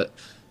Europe, but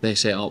they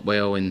set up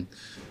well and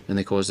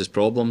they caused us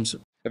problems.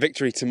 A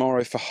victory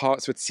tomorrow for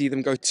Hearts would see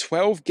them go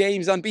 12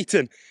 games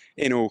unbeaten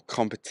in all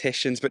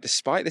competitions, but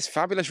despite this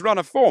fabulous run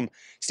of form,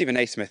 Stephen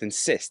Naismith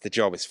insists the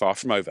job is far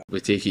from over. We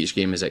take each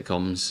game as it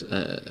comes.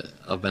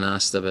 I've been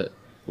asked about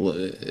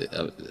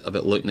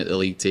looking at the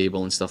league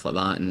table and stuff like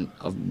that, and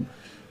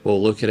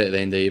we'll look at it at the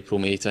end of April,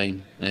 May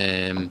time.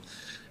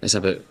 It's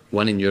about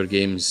winning your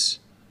games,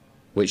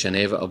 which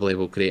inevitably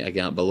will create a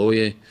gap below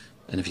you,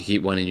 and if you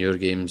keep winning your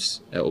games,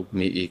 it'll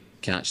make you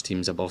catch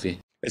teams above you.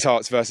 It's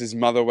Hearts versus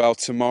Motherwell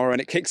tomorrow, and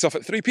it kicks off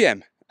at 3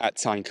 PM at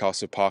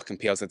Tynecastle Park, and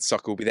PLZ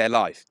Soccer will be there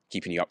live,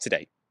 keeping you up to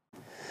date.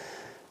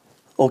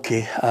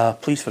 Okay,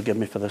 please forgive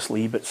me for this,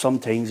 Lee, but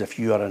sometimes if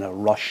you are in a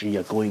rush and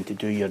you're going to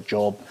do your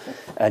job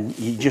and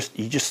you just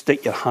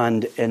stick your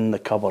hand in the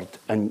cupboard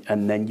and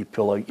then you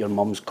pull out your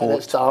mum's coat. And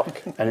it's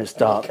dark. And it's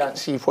dark. You can't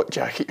see what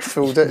jacket you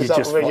filled it. Is that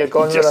just where you're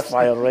going with just this?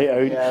 fire right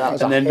out. Yeah, that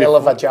was and a then hell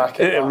of a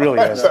jacket. It really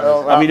is.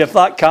 I mean, if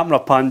that camera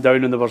panned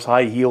down and there was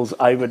high heels,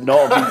 I would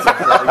not have been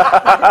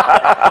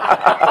surprised.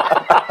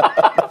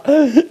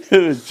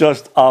 It was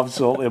just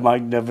absolutely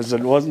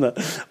magnificent, wasn't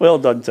it? Well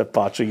done to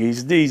Patrick.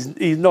 He's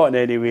not in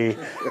any way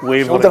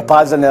wavering. Shoulder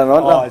pads in there,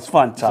 aren't there? Oh, it's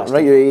fantastic.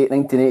 Right out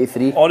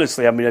 1983.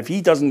 Honestly, I mean, if he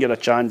doesn't get a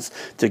chance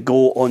to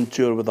go on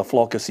tour with a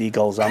flock of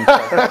seagulls, I'm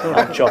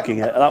chucking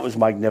it. That was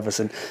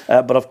magnificent.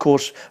 But of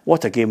course,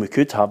 what a game we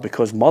could have,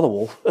 because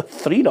Motherwell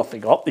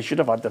 3-0 up. They should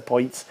have had the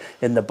points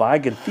in the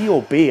bag. And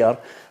Theo Bayer,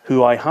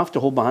 who I have to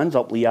hold my hands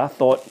up, Lee, I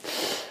thought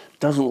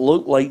doesn't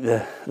look like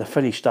the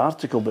finished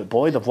article, but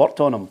boy, they've worked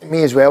on him.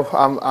 Me as well.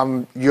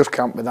 I'm your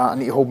camp with that. I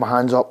need to hold my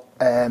hands up.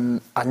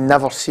 I've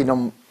never seen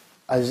him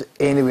as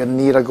anywhere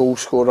near a goal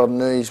scorer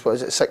now. He's, what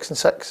is it, 6 and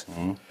 6?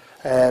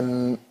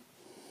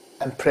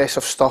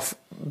 Impressive stuff.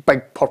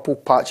 Big purple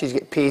patch. He's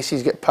got pace,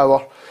 he's got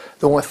power.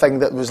 The only thing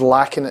that was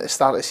lacking at the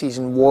start of the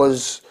season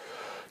was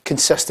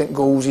consistent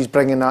goals. He's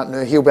bringing that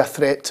now. He'll be a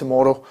threat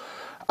tomorrow.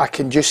 I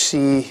can just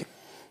see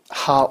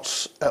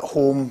Hearts at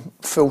home,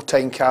 full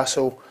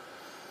Tynecastle,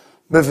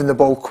 moving the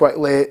ball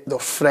quickly. They're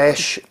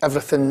fresh.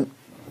 Everything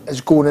is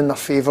going in their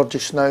favour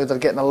just now. They're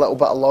getting a little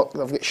bit of luck.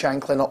 They've got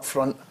Shanklin up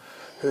front,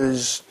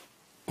 who's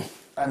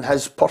in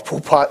his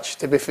purple patch,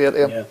 to be fair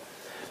to him.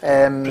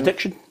 Yeah.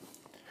 Prediction?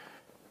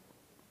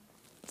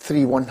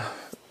 3-1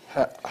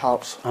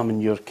 Hearts. I'm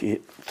in your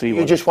 3-1.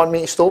 You just want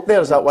me to stop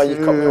there? Is that why you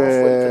cut me off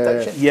with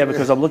prediction? Yeah,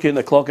 because I'm looking at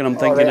the clock and I'm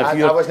thinking, right, if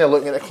you're... I wasn't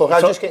looking at the clock. I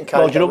was just getting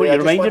carried away. Do you know what you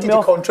reminded me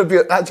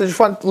of? I just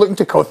want looking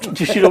to contribute.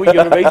 Do you know what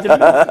you reminded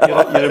me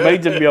of? You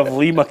reminded me of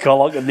Lee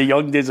McCulloch in the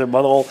young days of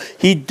Motherwell.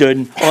 He'd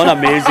done on a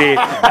Maisie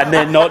and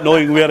then not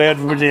knowing where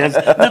everybody is,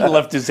 didn't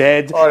lift his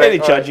head. Any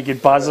chance you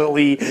could pass it,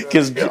 Lee?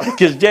 Because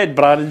Jed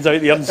Brannan's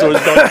out there and so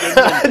is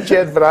Don.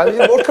 Jed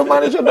Brannan, Morecambe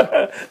manager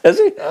now. Is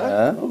he?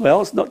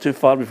 Well, it's not too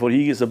far before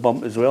he gets a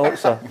bump as well. well.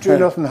 So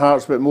 2-0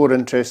 Hearts, but more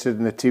interested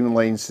in the team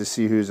lines to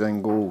see who's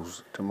in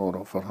goals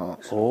tomorrow for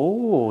Hearts.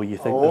 Oh, you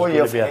think Oh, there's going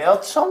you've to be a...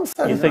 heard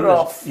something, You think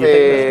Ruff.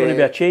 there's going to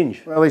be a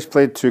change? Well, he's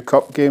played 2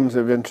 cup games.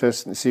 It'll be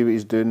interesting to see what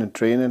he's doing in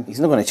training. He's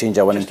not going to change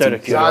a winning Just out team.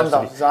 of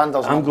curiosity.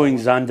 Xander's I'm not going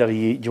Xander. Do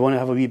you want to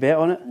have a wee bet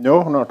on it?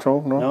 No, not at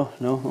all, no. No,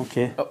 no,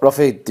 okay.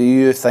 Ruffy, do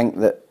you think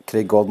that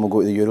Craig Gordon will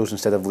go to the Euros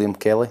instead of Liam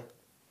Kelly?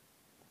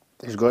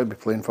 He's got to be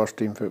playing first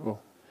team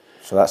football.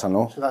 So that's a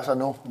no? So that's a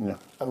no, Yeah.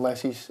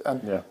 unless he's in.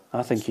 Yeah.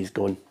 I think he's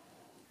going.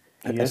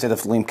 Instead of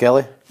Liam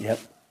Kelly? Yep.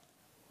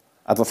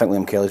 I don't think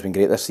Liam Kelly's been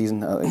great this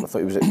season. I thought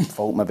he was at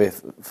fault maybe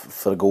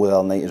for a goal the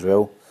other night as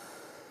well.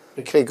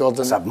 But Craig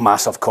Gordon, It's a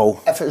massive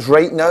call. if it's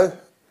right now,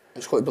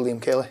 it's got to be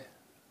Liam Kelly.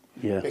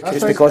 Yeah.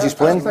 Just because he's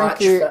playing?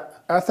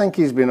 I think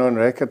he's been on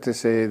record to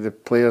say the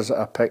players that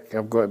I pick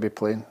have got to be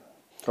playing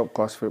top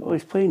class football. Well,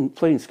 he's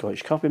playing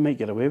Scottish Cup. He might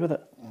get away with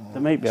it.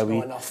 There might be a It's wee...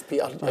 not enough,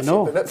 Peter. I If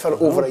know. you've been out for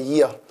over a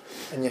year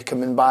and you're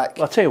coming back,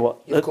 I'll tell you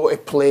what. you've got to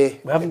play.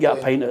 We haven't got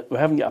a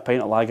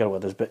pint of lager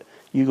with us, but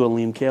you go and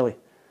Liam Kelly.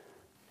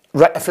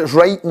 Right, if it's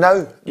right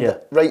now, Yeah.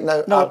 right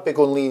now, No. I'd be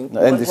going Liam.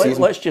 No, end of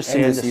season. Let's just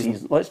say End end of of the season.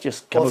 season. Let's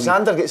just... Well, if have a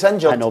wee- Xander gets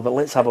injured, I know, but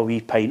let's have a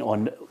wee pint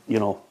on, you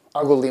know...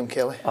 I'll go Liam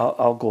Kelly.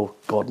 I'll go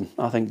Gordon.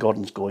 I think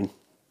Gordon's going.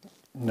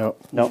 No.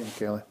 No.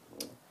 Kelly.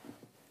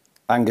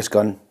 Angus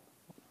Gunn,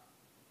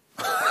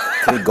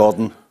 Craig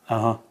Gordon,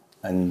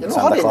 and You're not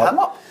Xander hurrying Clark. him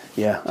up.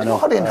 Yeah, I You're know.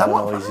 not hurrying him I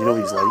know, up. you know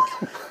what he's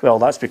like. Well,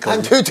 that's because...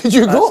 And who did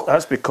you go?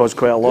 That's because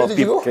quite a lot Who of did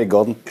you people... go? Craig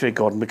Gordon. Craig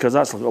Gordon, because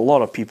that's a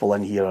lot of people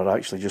in here are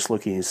actually just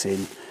looking and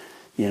saying,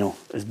 you know,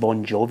 is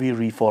Bon Jovi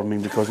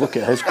reforming? Because look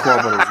at his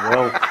clobber as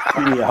well.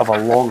 You need to have a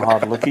long,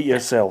 hard look at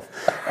yourself.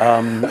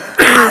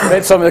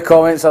 Read some of the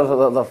comments. They're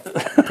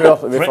poor,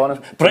 to be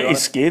honest. Pretty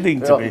scathing,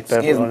 to be perfectly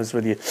scathing. honest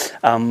with you.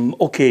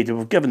 Okay,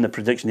 we've given the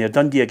prediction here.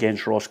 Dundee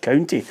against Ross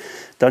County.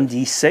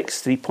 Dundee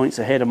 6, 3 points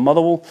ahead of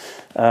Motherwell.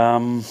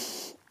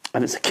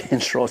 And it's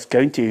against Ross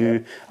County,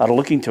 who are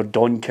looking to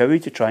Don Cowie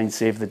to try and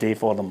save the day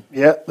for them.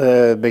 Yeah,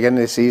 the beginning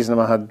of the season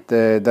I had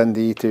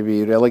Dundee to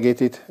be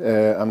relegated.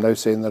 I'm now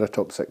saying they're a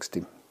top 6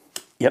 team.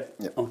 Yep.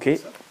 Okay.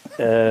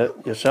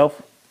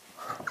 Yourself?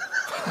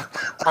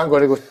 I'm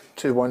going to go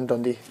 2-1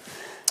 Dundee.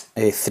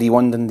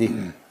 3-1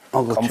 Dundee.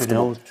 I'll go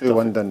 2-0.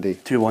 2-1 Dundee.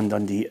 2-1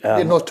 Dundee.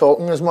 You're not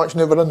talking as much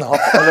now, we're in the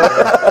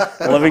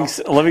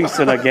half.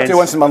 Livingston against...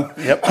 2-1 St Mirren.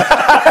 Yep.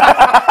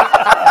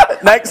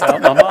 Next.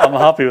 I'm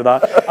happy with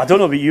that. I don't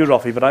know about you,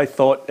 Ruffy, but I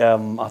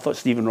thought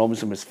Stephen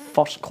Robinson was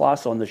first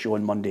class on the show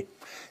on Monday.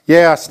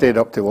 Yeah, I stayed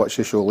up to watch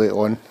the show late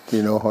on.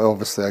 You know,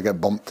 obviously I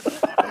get bumped.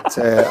 But,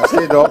 I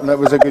stayed up and it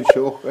was a good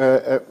show.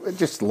 It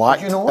just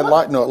lacked. You know it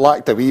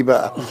lacked a wee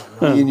bit.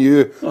 You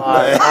knew,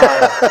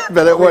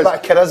 but it Wee was. bit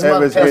of charisma. It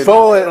was It's good.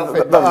 full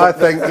I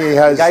think he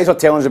has. Guys were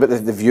telling us about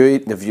the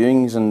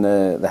viewings and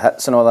the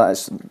hits and all that.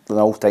 It's an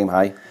all-time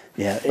high.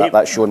 Yeah,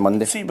 That show on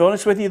Monday. See, to be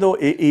honest with you though,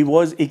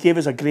 he gave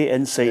us a great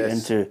insight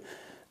into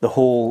the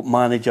whole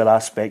manager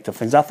aspect of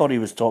things. I thought he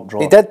was top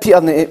draw. He did, Peter,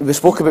 and we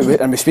spoke about,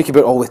 and we speak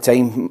about all the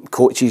time,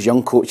 coaches,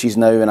 young coaches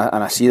now, and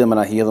I see them and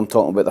I hear them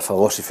talking about the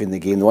philosophy in the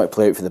game, they want to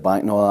play out for the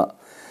back and all that.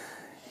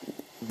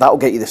 That'll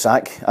get you the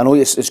sack. I know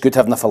it's good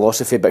having a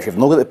philosophy, but if you've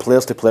not got the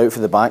players to play out for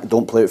the back,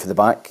 don't play out for the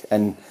back.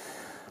 And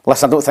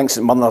listen, I don't think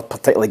St Mirren are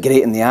particularly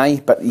great in the eye,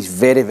 but he's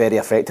very, very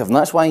effective, and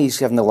that's why he's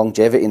having the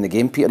longevity in the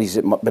game, Peter. He's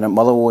been at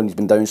Motherwell and he's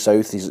been down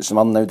south, he's at St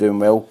Mirren now doing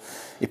well.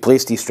 He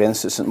plays to his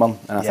strengths at St Mirren,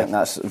 and I think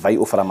that's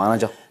vital for a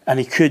manager. And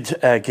he could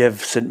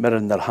give St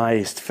Mirren their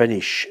highest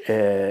finish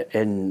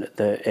in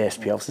the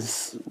SPFL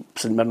since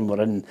St Mirren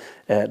were in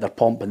their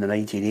pomp in the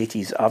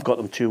 1980s. I've got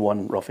them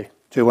 2-1, Ruffy.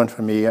 2-1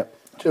 for me, yeah.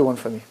 2-1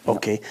 for me.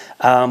 Okay.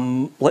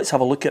 Let's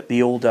have a look at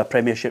the old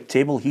Premiership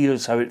table.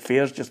 Here's how it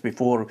fares just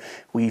before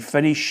we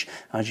finish.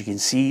 As you can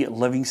see,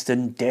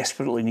 Livingston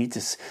desperately need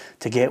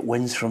to get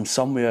wins from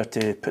somewhere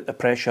to put the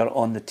pressure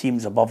on the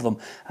teams above them.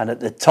 And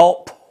at the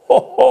top,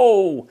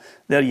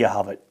 there you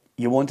have it.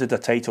 You wanted a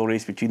title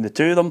race between the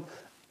two of them,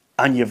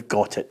 and you've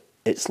got it.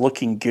 It's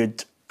looking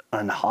good.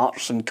 And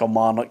Hearts and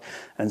Kilmarnock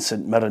and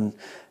St Mirren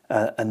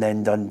and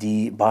then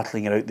Dundee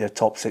battling it out their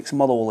top 6.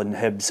 Motherwell and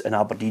Hibs and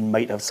Aberdeen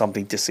might have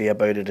something to say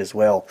about it as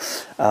well.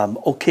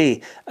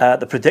 Okay,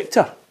 the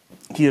predictor.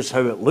 Here's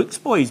how it looks,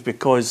 boys,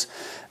 because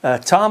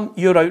Tam,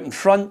 you're out in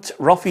front.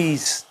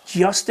 Ruffy's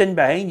just in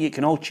behind. You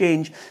can all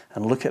change.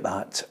 And look at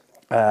that.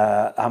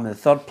 I'm in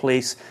third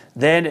place.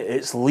 Then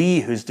it's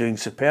Lee who's doing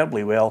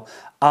superbly well.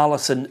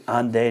 Alison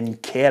and then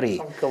Kerry.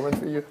 I'm coming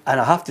for you. And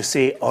I have to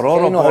say,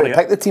 Aurora Kerry know how to Borealis.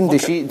 pick the team.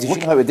 Does she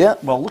know how to do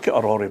it? Well, look at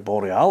Aurora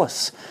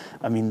Borealis.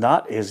 I mean,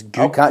 that is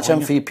good. I'll catch him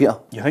for you, Peter.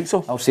 You think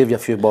so? I'll save you a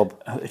few bob.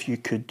 If you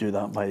could do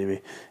that, by the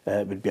way,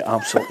 it would be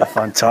absolutely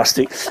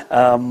fantastic.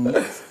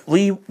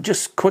 Lee,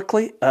 just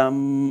quickly,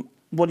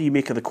 what do you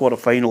make of the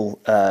quarter-final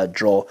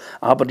draw?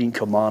 Aberdeen,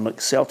 Kilmarnock,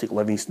 Celtic,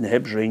 Livingston,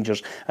 Hibs,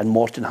 Rangers and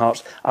Morton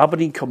Hearts.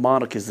 Aberdeen,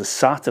 Kilmarnock is the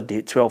Saturday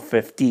at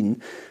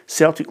 12:15.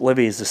 Celtic,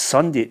 Livy is the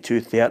Sunday at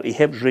 2:30.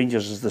 Hibs,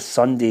 Rangers is the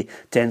Sunday,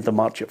 10th of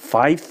March at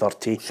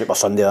 5:30. Super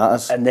Sunday, that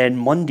is. And then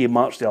Monday,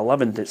 March the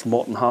 11th, it's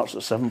Morton Hearts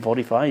at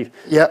 7:45.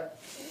 Yep.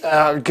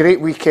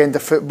 Great weekend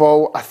of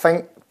football. I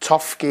think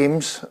tough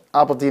games.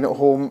 Aberdeen at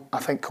home, I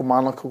think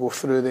Kilmarnock will go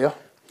through there.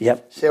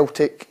 Yep.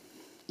 Celtic,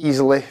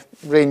 easily.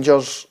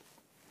 Rangers,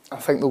 I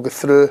think they'll go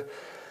through.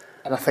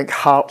 And I think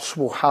Hearts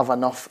will have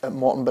enough at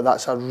Morton, but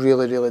that's a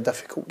really, really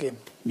difficult game.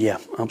 Yeah,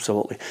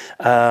 absolutely.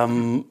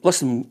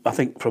 Listen, I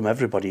think from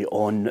everybody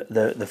on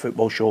the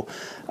football show,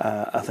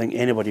 I think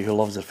anybody who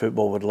loves the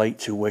football would like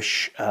to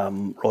wish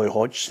Roy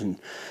Hodgson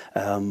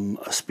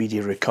a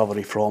speedy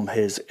recovery from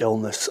his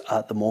illness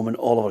at the moment.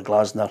 Oliver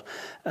Glasner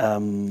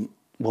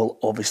will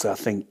obviously, I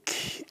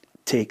think,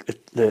 take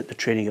the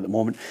training at the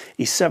moment.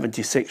 He's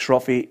 76,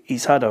 Ruffy.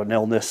 He's had an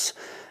illness.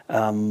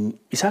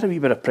 He's had a wee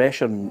bit of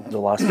pressure in the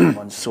last few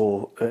months,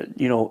 so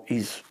you know,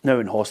 he's now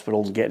in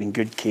hospital and getting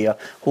good care.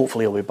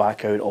 Hopefully he'll be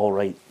back out all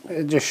right.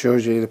 It just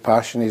shows you the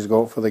passion he's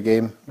got for the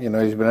game. You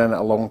know, he's been in it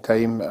a long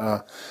time,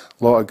 a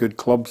lot of good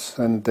clubs,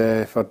 and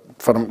for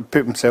him to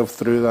put himself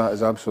through that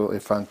is absolutely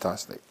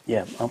fantastic.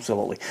 Yeah,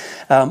 absolutely.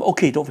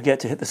 Okay, don't forget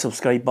to hit the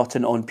subscribe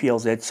button on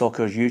PLZ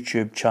Soccer's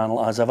YouTube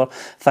channel as ever.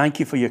 Thank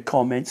you for your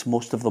comments,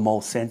 most of them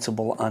all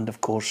sensible and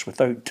of course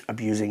without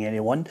abusing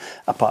anyone,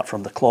 apart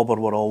from the clobber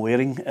we're all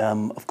wearing.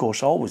 Of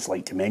course, I always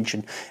like to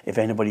mention if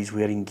anybody's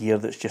wearing gear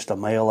that's just a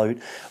mile out.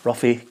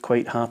 Ruffy,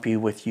 quite happy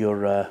with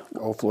your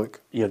golf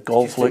look. Your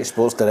golf look.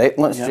 Sports Direct,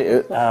 let's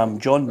straight out.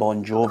 John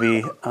Bon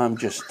Jovi. I'm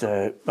just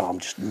Joe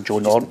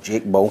Norton.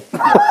 Jake Bull.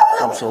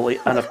 Absolutely,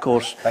 and of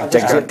course,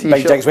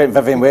 Big Jigs went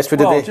Vivian Westwood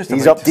today.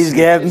 He's up. He's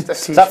game.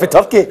 Is that for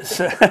Turkey?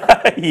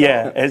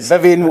 Yeah, it's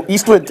Vivian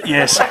Eastwood.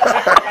 Yes.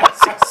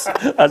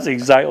 That's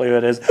exactly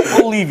what it is.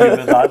 We'll leave you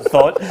with that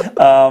thought.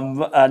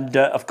 And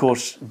of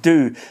course,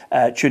 do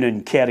tune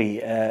in. Kerry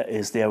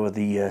is there with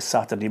the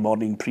Saturday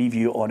morning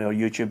preview on our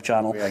YouTube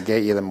channel. Yeah,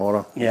 get you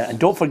tomorrow. Yeah, and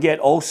don't forget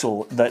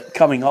also that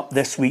coming up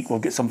this week, we'll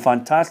get some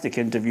fantastic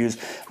interviews.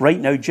 Right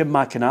now, Jim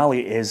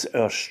McInally is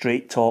our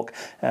Straight Talk.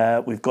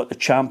 We've got the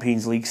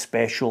Champions League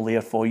special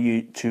there for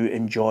you to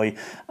enjoy.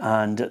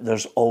 And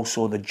there's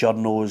also the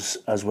journos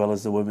as well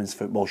as the Women's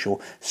Football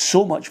Show.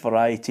 So much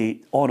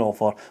variety on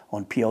offer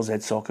on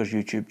PLZ Soccer's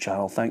YouTube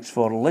channel. Thanks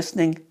for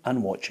listening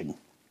and watching.